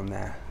ones down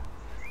there,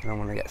 and I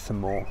want to get some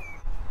more.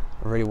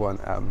 I really want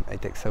a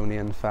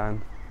Dixonian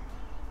fern.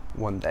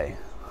 One day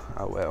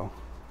I will.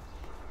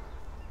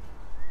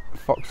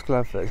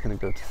 Foxglove that is going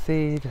to go to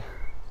seed.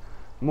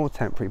 More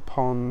temporary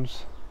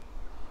ponds.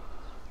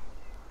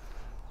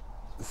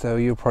 So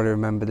you'll probably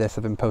remember this,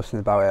 I've been posting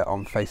about it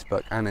on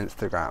Facebook and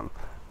Instagram.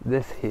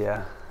 This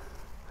here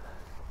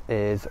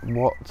is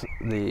what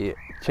the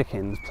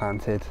chickens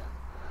planted.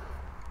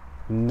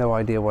 No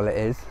idea what it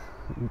is.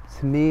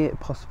 To me it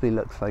possibly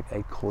looks like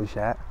a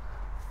courgette,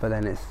 but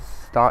then it's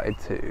started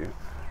to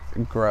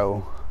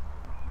grow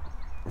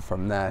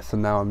from there, so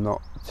now I'm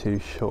not too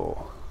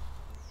sure.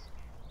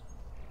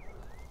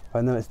 I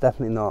know it's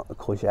definitely not a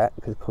courgette,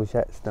 because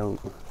courgettes don't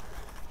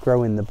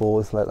grow in the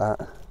bores like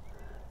that,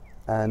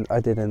 and I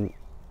didn't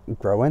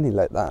grow any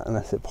like that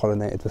unless it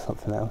pollinated with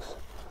something else.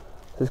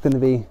 So it's going to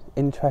be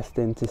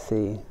interesting to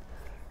see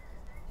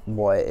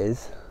what it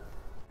is.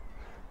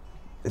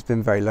 It's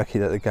been very lucky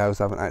that the girls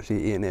haven't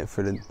actually eaten it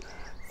through the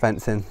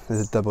fencing.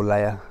 There's a double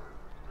layer,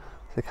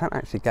 so they can't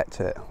actually get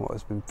to it, what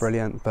has been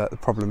brilliant. But the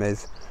problem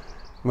is,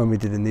 when we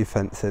do the new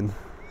fencing,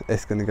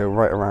 it's going to go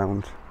right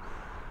around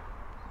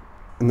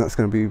and that's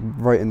going to be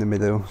right in the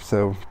middle,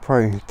 so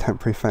probably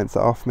temporary fence it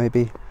off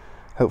maybe,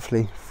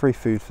 hopefully. Free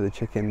food for the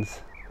chickens,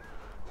 so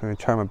I'm going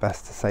to try my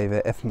best to save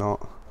it. If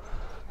not,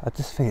 I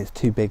just think it's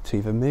too big to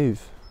even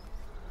move.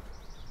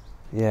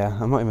 Yeah,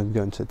 I'm not even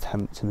going to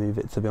attempt to move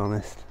it, to be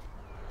honest.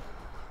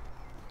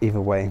 Either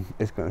way,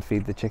 it's going to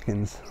feed the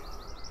chickens.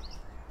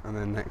 And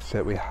then next to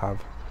it we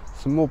have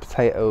some more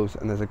potatoes,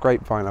 and there's a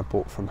grapevine I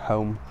bought from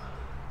home.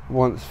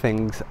 Once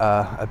things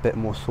are a bit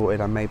more sorted,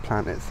 I may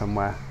plant it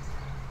somewhere.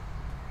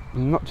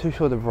 I'm not too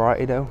sure the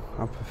variety though.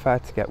 I prefer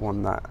to get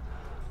one that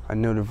I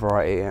know the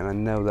variety and I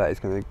know that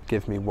it's going to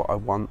give me what I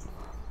want.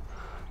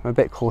 I'm a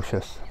bit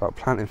cautious about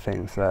planting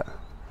things that,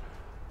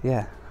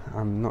 yeah,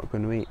 I'm not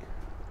going to eat.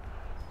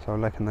 So I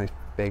like a nice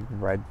big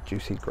red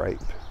juicy grape,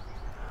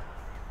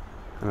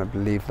 and I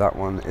believe that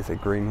one is a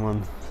green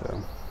one.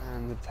 So,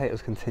 and the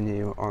potatoes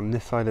continue on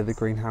this side of the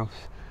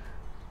greenhouse.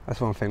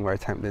 That's one thing we're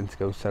attempting to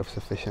go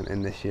self-sufficient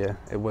in this year.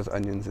 It was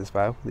onions as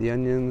well. The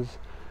onions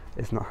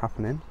is not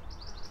happening,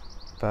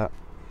 but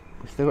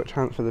we've still got a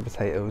chance for the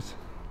potatoes.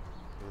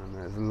 And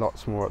there's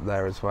lots more up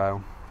there as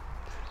well.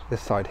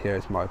 This side here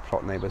is my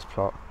plot neighbour's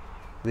plot.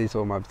 These are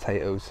all my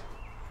potatoes.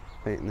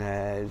 I think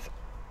there's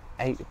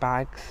 8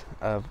 bags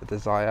of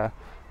Desire,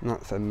 and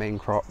that's a main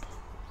crop.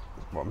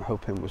 What I'm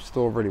hoping will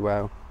store really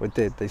well.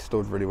 They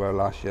stored really well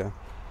last year,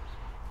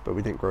 but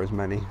we didn't grow as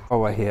many.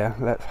 While we're here,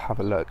 let's have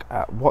a look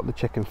at what the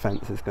chicken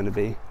fence is going to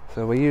be.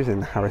 So we're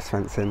using Harris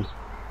fencing,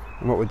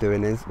 and what we're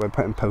doing is we're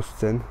putting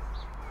posts in,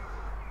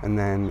 and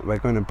then we're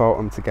going to bolt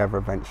them together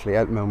eventually.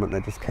 At the moment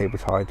they're just cable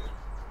tied,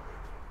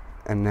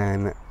 and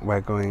then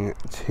we're going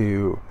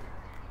to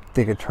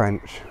dig a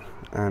trench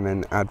and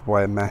then add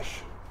wire mesh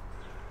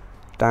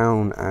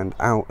down and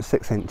out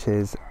 6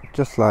 inches,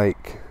 just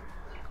like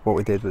what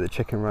we did with the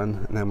chicken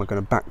run. And then we're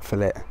going to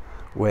backfill it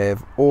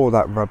with all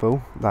that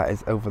rubble that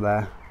is over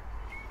there,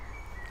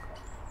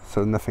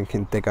 so nothing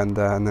can dig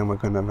under. And then we're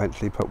going to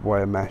eventually put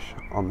wire mesh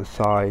on the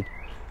side,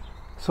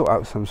 sort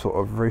out some sort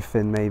of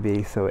roofing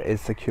maybe so it is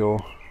secure,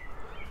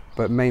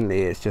 but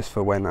mainly it's just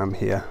for when I'm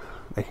here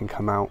they can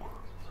come out.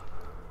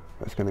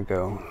 It's going to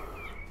go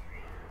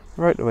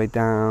right the way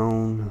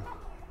down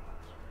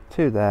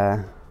to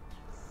there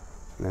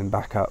and then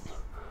back up.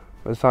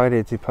 I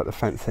decided to put the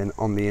fencing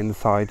on the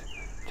inside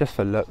just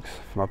for looks.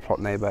 For my plot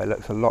neighbour, it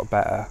looks a lot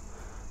better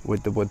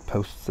with the wood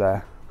posts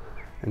there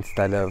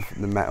instead of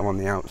the metal on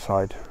the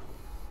outside.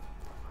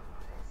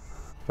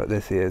 But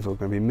this here is all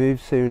going to be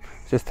moved soon,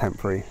 just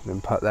temporary,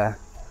 then put there.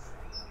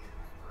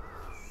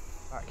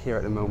 Back here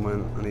at the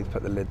moment, I need to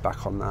put the lid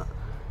back on that,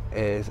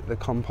 is the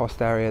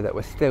compost area that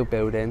we're still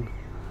building.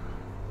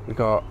 We've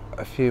got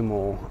a few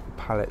more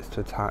pallets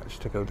to attach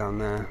to go down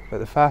there, but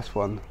the first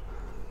one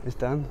is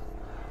done.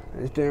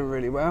 It's doing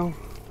really well.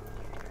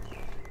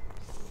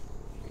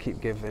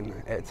 Keep giving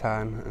it a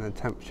turn, and the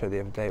temperature the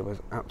other day was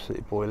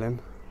absolutely boiling.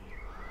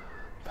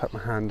 Put my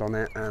hand on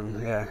it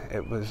and yeah,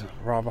 it was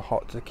rather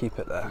hot to keep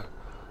it there.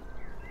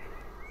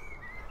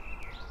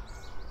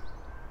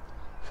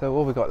 So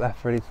all we've got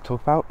left really to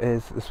talk about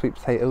is the sweet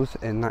potatoes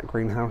in that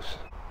greenhouse.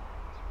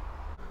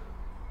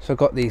 So I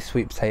got these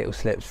sweet potato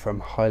slips from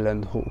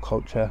Highland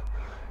Horticulture,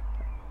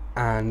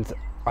 and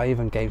I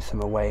even gave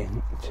some away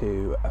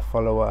to a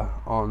follower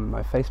on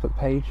my Facebook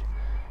page.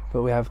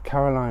 But we have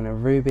Carolina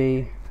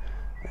Ruby,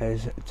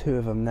 there's 2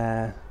 of them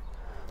there,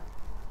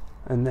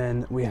 and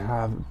then we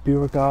have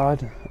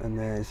Beauregard, and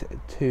there's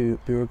 2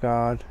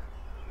 Beauregard,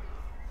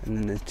 and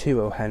then there's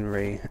 2 O.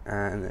 Henry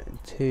and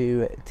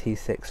 2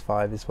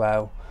 T65 as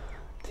well.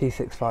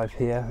 T65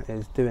 here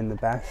is doing the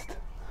best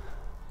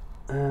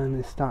and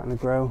it's starting to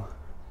grow,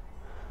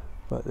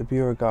 but the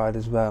Beauregard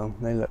as well,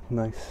 they look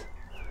nice,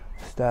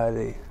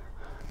 sturdy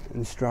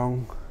and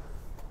strong.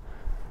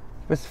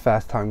 It's the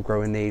first time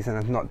growing these and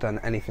I've not done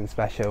anything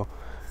special.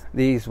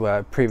 These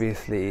were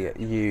previously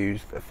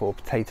used for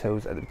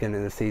potatoes at the beginning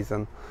of the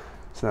season,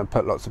 so I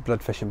put lots of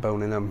bloodfish and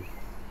bone in them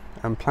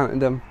and planted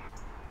them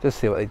just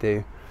to see what they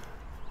do.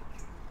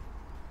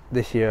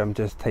 This year I'm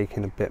just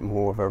taking a bit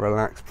more of a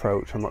relaxed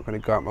approach. I'm not going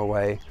to go out my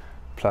way,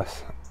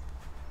 plus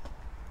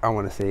I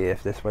want to see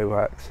if this way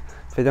works.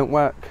 If it don't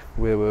work,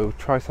 we will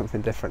try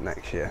something different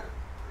next year.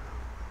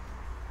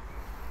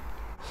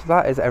 So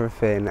that is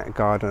everything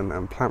garden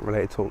and plant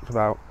related talked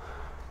about.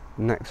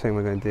 Next thing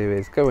we're going to do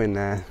is go in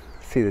there,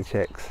 see the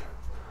chicks,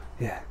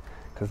 yeah,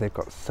 because they've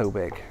got so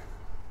big.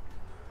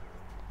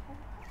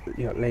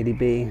 You got Lady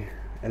B,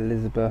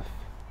 Elizabeth,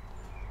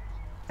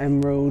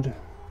 Emerald,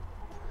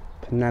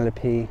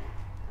 Penelope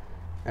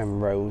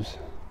and Rose,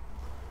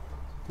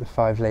 the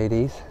 5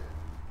 ladies.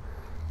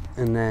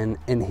 And then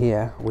in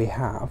here we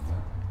have,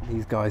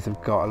 these guys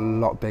have got a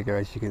lot bigger,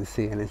 as you can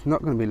see, and it's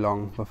not going to be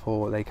long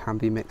before they can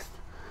be mixed.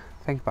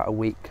 I think about a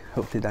week,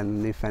 hopefully then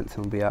the new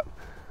fencing will be up.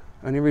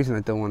 Only reason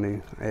I don't want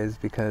to is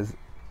because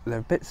they're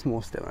a bit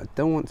small still. I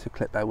don't want to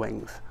clip their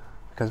wings,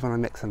 because when I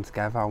mix them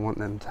together I want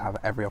them to have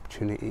every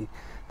opportunity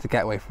to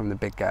get away from the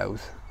big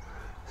girls.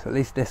 So at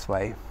least this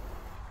way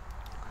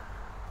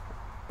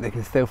they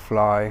can still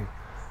fly,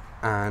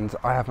 and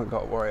I haven't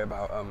got to worry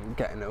about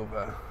getting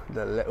over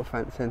the little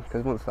fencing,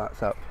 because once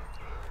that's up,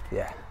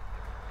 yeah,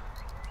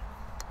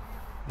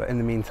 But in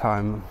the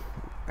meantime,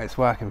 it's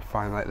working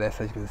fine like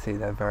this. As you can see,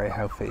 they're very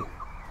healthy.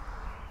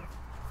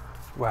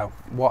 Well,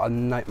 what a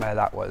nightmare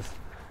that was.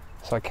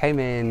 So I came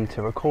in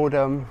to record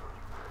them,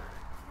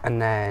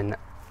 and then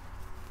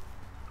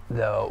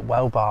the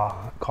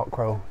well-bar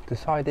cockerel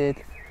decided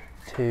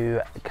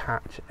to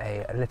catch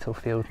a little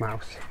field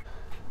mouse.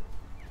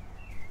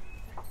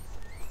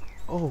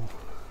 Oh,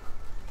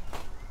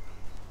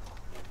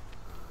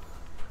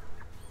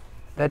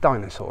 they're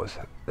dinosaurs.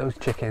 Those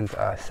chickens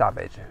are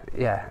savage.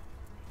 Yeah,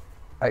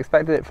 I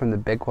expected it from the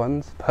big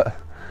ones, but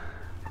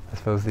I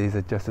suppose these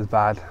are just as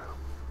bad.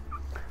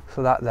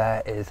 So that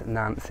there is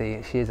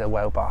Nancy. She is a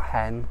well-bar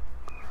hen.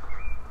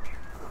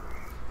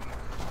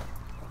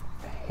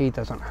 He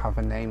doesn't have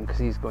a name because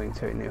he's going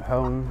to a new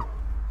home.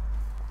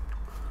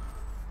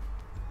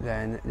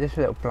 Then this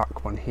little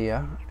black one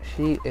here,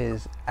 she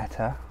is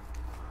Etta.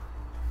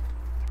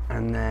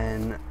 And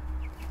then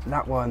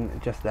that one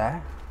just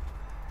there,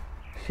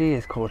 she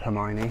is called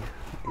Hermione,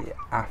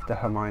 after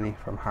Hermione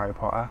from Harry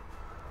Potter.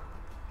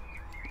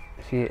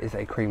 She is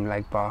a cream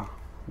leg bar.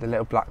 The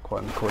little black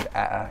one called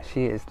Etta,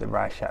 she is the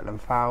rare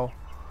Shetland fowl.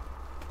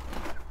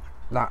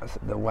 That's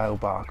the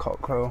well-bar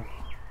cockerel.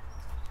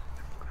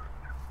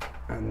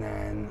 And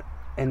then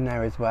in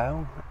there as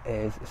well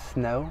is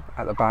Snow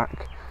at the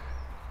back.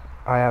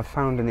 I have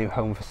found a new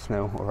home for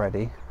Snow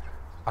already,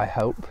 I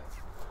hope.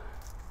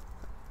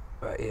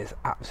 But he is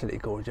absolutely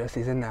gorgeous.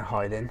 He's in there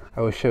hiding.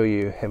 I will show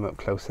you him up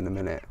close in a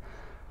minute.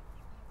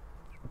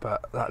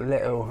 But that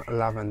little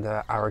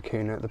lavender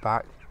arracuna at the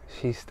back,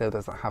 she still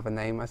doesn't have a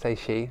name. I say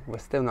she, we're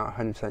still not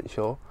 100%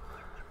 sure.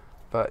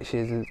 But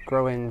she's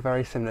growing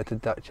very similar to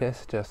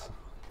Duchess, just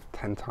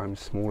 10 times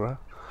smaller.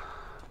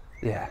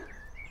 Yeah.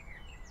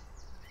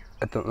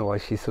 I don't know why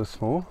she's so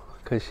small,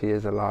 because she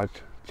is a large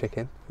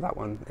chicken. That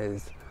one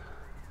is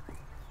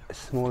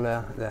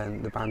smaller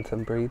than the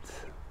Bantam breeds.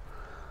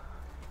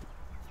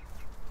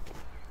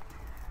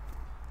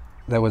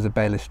 There was a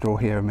bale of straw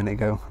here a minute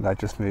ago that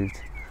just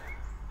moved.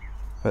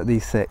 But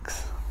these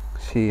 6,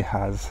 she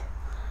has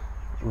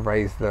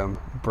raised them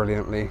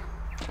brilliantly.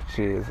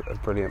 She is a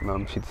brilliant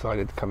mum. She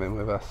decided to come in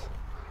with us.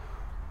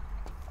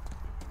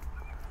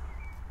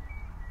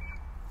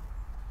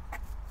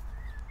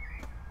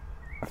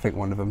 I think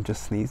one of them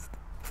just sneezed.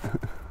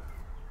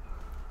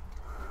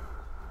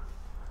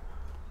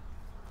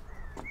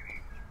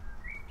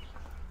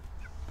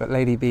 But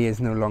Lady B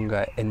is no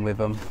longer in with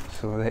them,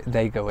 so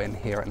they go in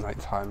here at night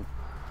time.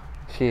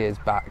 She is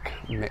back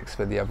mixed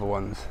with the other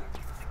ones.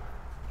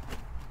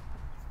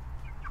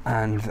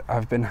 And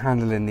I've been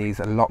handling these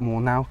a lot more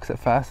now, because at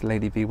first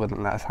Lady B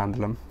wouldn't let us handle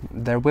them.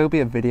 There will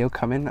be a video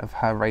coming of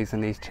her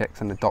raising these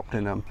chicks and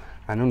adopting them,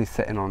 and only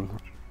sitting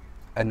on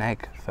an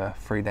egg for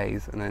 3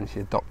 days, and then she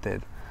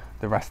adopted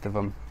the rest of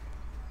them.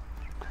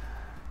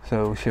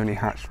 So she only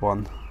hatched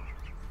one.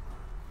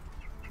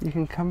 You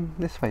can come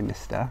this way,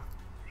 mister.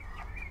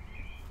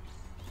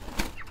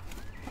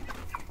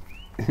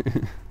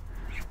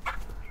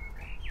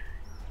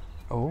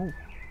 Oh,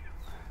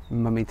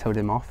 Mummy told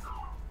him off.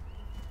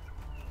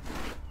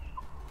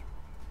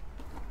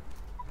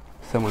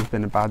 Someone's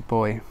been a bad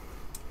boy.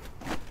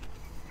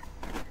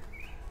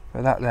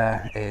 But that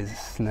there is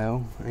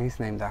Snow. He's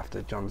named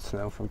after Jon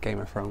Snow from Game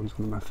of Thrones,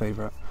 one of my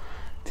favourite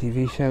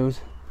TV shows.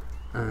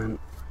 And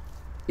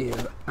he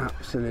is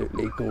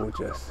absolutely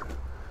gorgeous.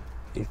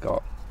 He's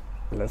got,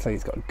 let's say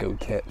he's got goat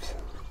tips.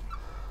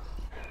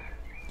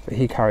 But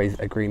he carries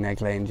a green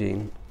egg laying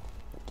gene.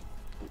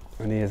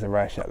 And he is a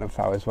rare Shetland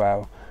fowl as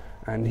well.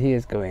 And he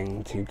is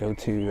going to go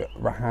to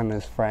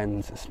Rahana's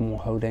friend's small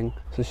holding.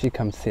 So she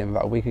came to see him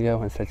about a week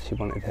ago and said she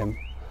wanted him.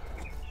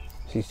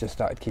 She's just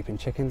started keeping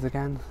chickens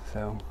again.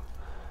 So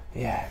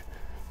yeah,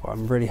 what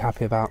I'm really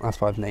happy about, that's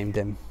why I've named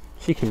him.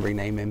 She can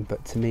rename him,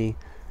 but to me,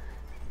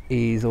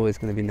 he's always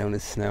going to be known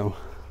as Snow.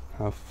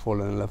 I've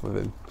fallen in love with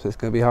him. So it's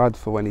going to be hard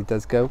for when he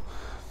does go.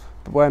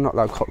 But we're not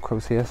allowed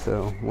cockcrows here,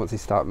 so once he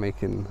starts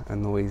making a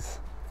noise,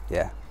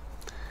 yeah,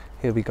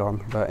 he'll be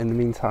gone. But in the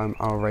meantime,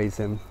 I'll raise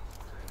him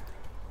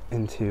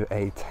into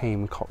a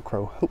tame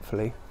cockcrow,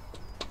 hopefully.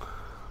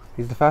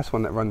 He's the first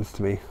one that runs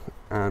to me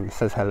and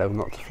says hello,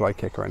 not to fly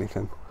kick or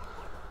anything.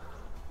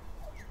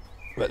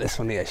 But this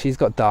one here, she's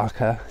got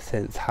darker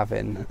since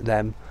having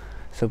them.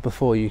 So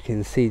before, you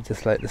can see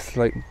just like the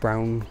slight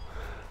brown,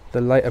 the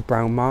lighter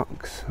brown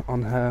marks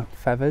on her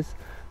feathers.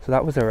 So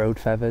that was her old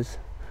feathers.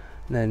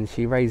 And then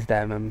she raised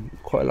them and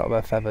quite a lot of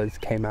her feathers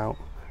came out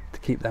to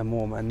keep them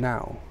warm. And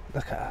now,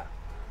 look at her.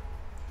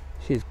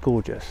 She's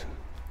gorgeous.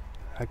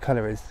 Her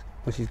colour is,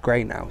 well, she's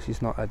grey now.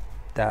 She's not a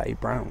dirty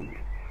brown.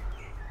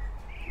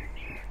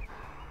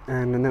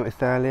 And I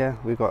noticed earlier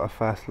we got our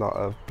first lot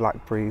of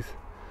blackberries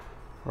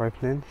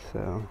ripening.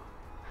 So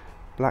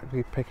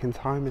blackberry picking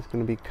time is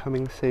going to be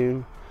coming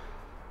soon.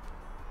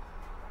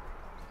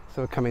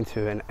 So we're coming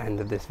to an end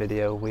of this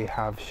video. We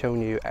have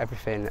shown you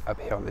everything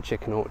up here on the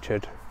chicken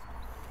orchard.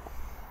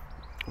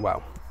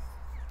 Well,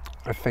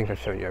 I think I've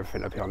shown you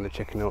everything up here on the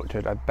chicken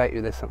orchard. I bet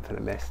you there's something I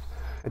missed.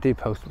 I do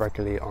post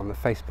regularly on the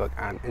Facebook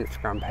and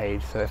Instagram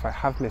page, so if I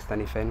have missed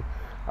anything,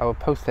 I will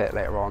post it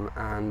later on.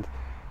 And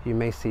you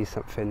may see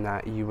something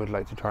that you would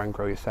like to try and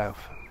grow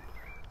yourself.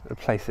 The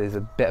place is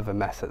a bit of a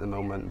mess at the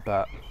moment,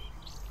 but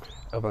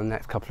over the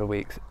next couple of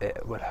weeks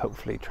it will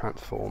hopefully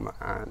transform,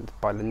 and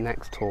by the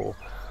next tour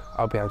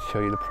I'll be able to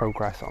show you the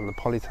progress on the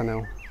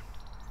polytunnel.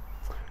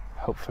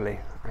 Hopefully,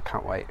 I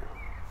can't wait.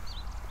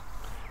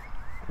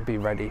 Be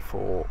ready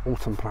for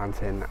autumn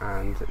planting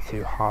and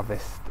to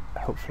harvest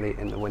hopefully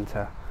in the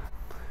winter.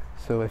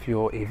 So if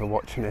you're either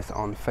watching this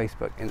on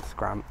Facebook,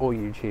 Instagram or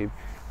YouTube,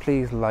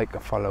 please like,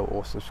 follow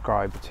or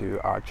subscribe to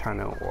our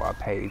channel or our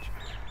page.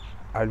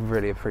 I'd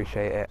really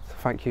appreciate it. So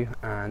thank you,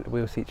 and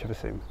we'll see each other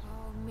soon.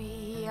 Call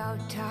me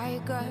out,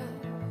 tiger.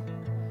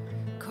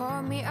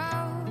 Call me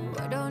out,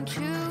 why don't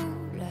you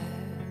love?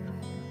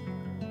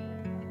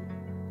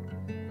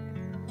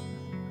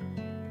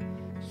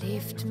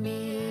 Lift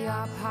me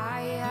up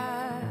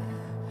higher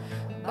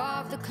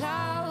above the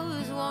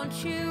clouds,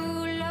 won't you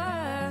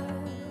love?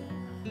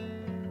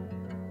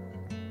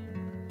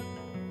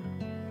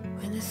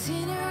 When the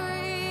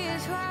scenery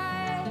is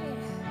right,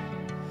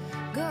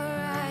 go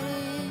right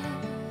in.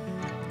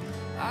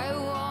 I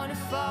wanna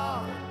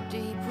fall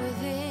deep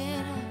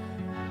within.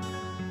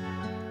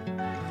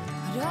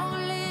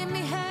 Don't leave me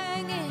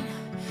hanging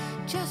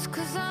just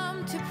 'cause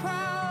I'm too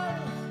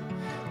proud.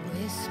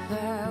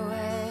 Whisper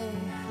away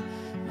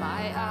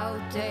my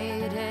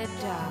outdated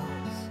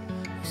doubts.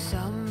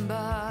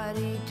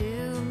 Somebody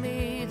do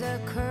me the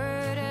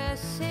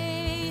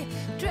courtesy,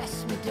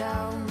 dress me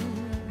down.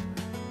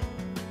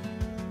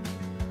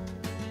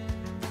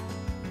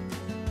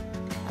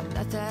 I'm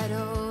not that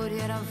old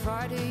yet, I'm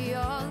far too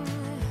young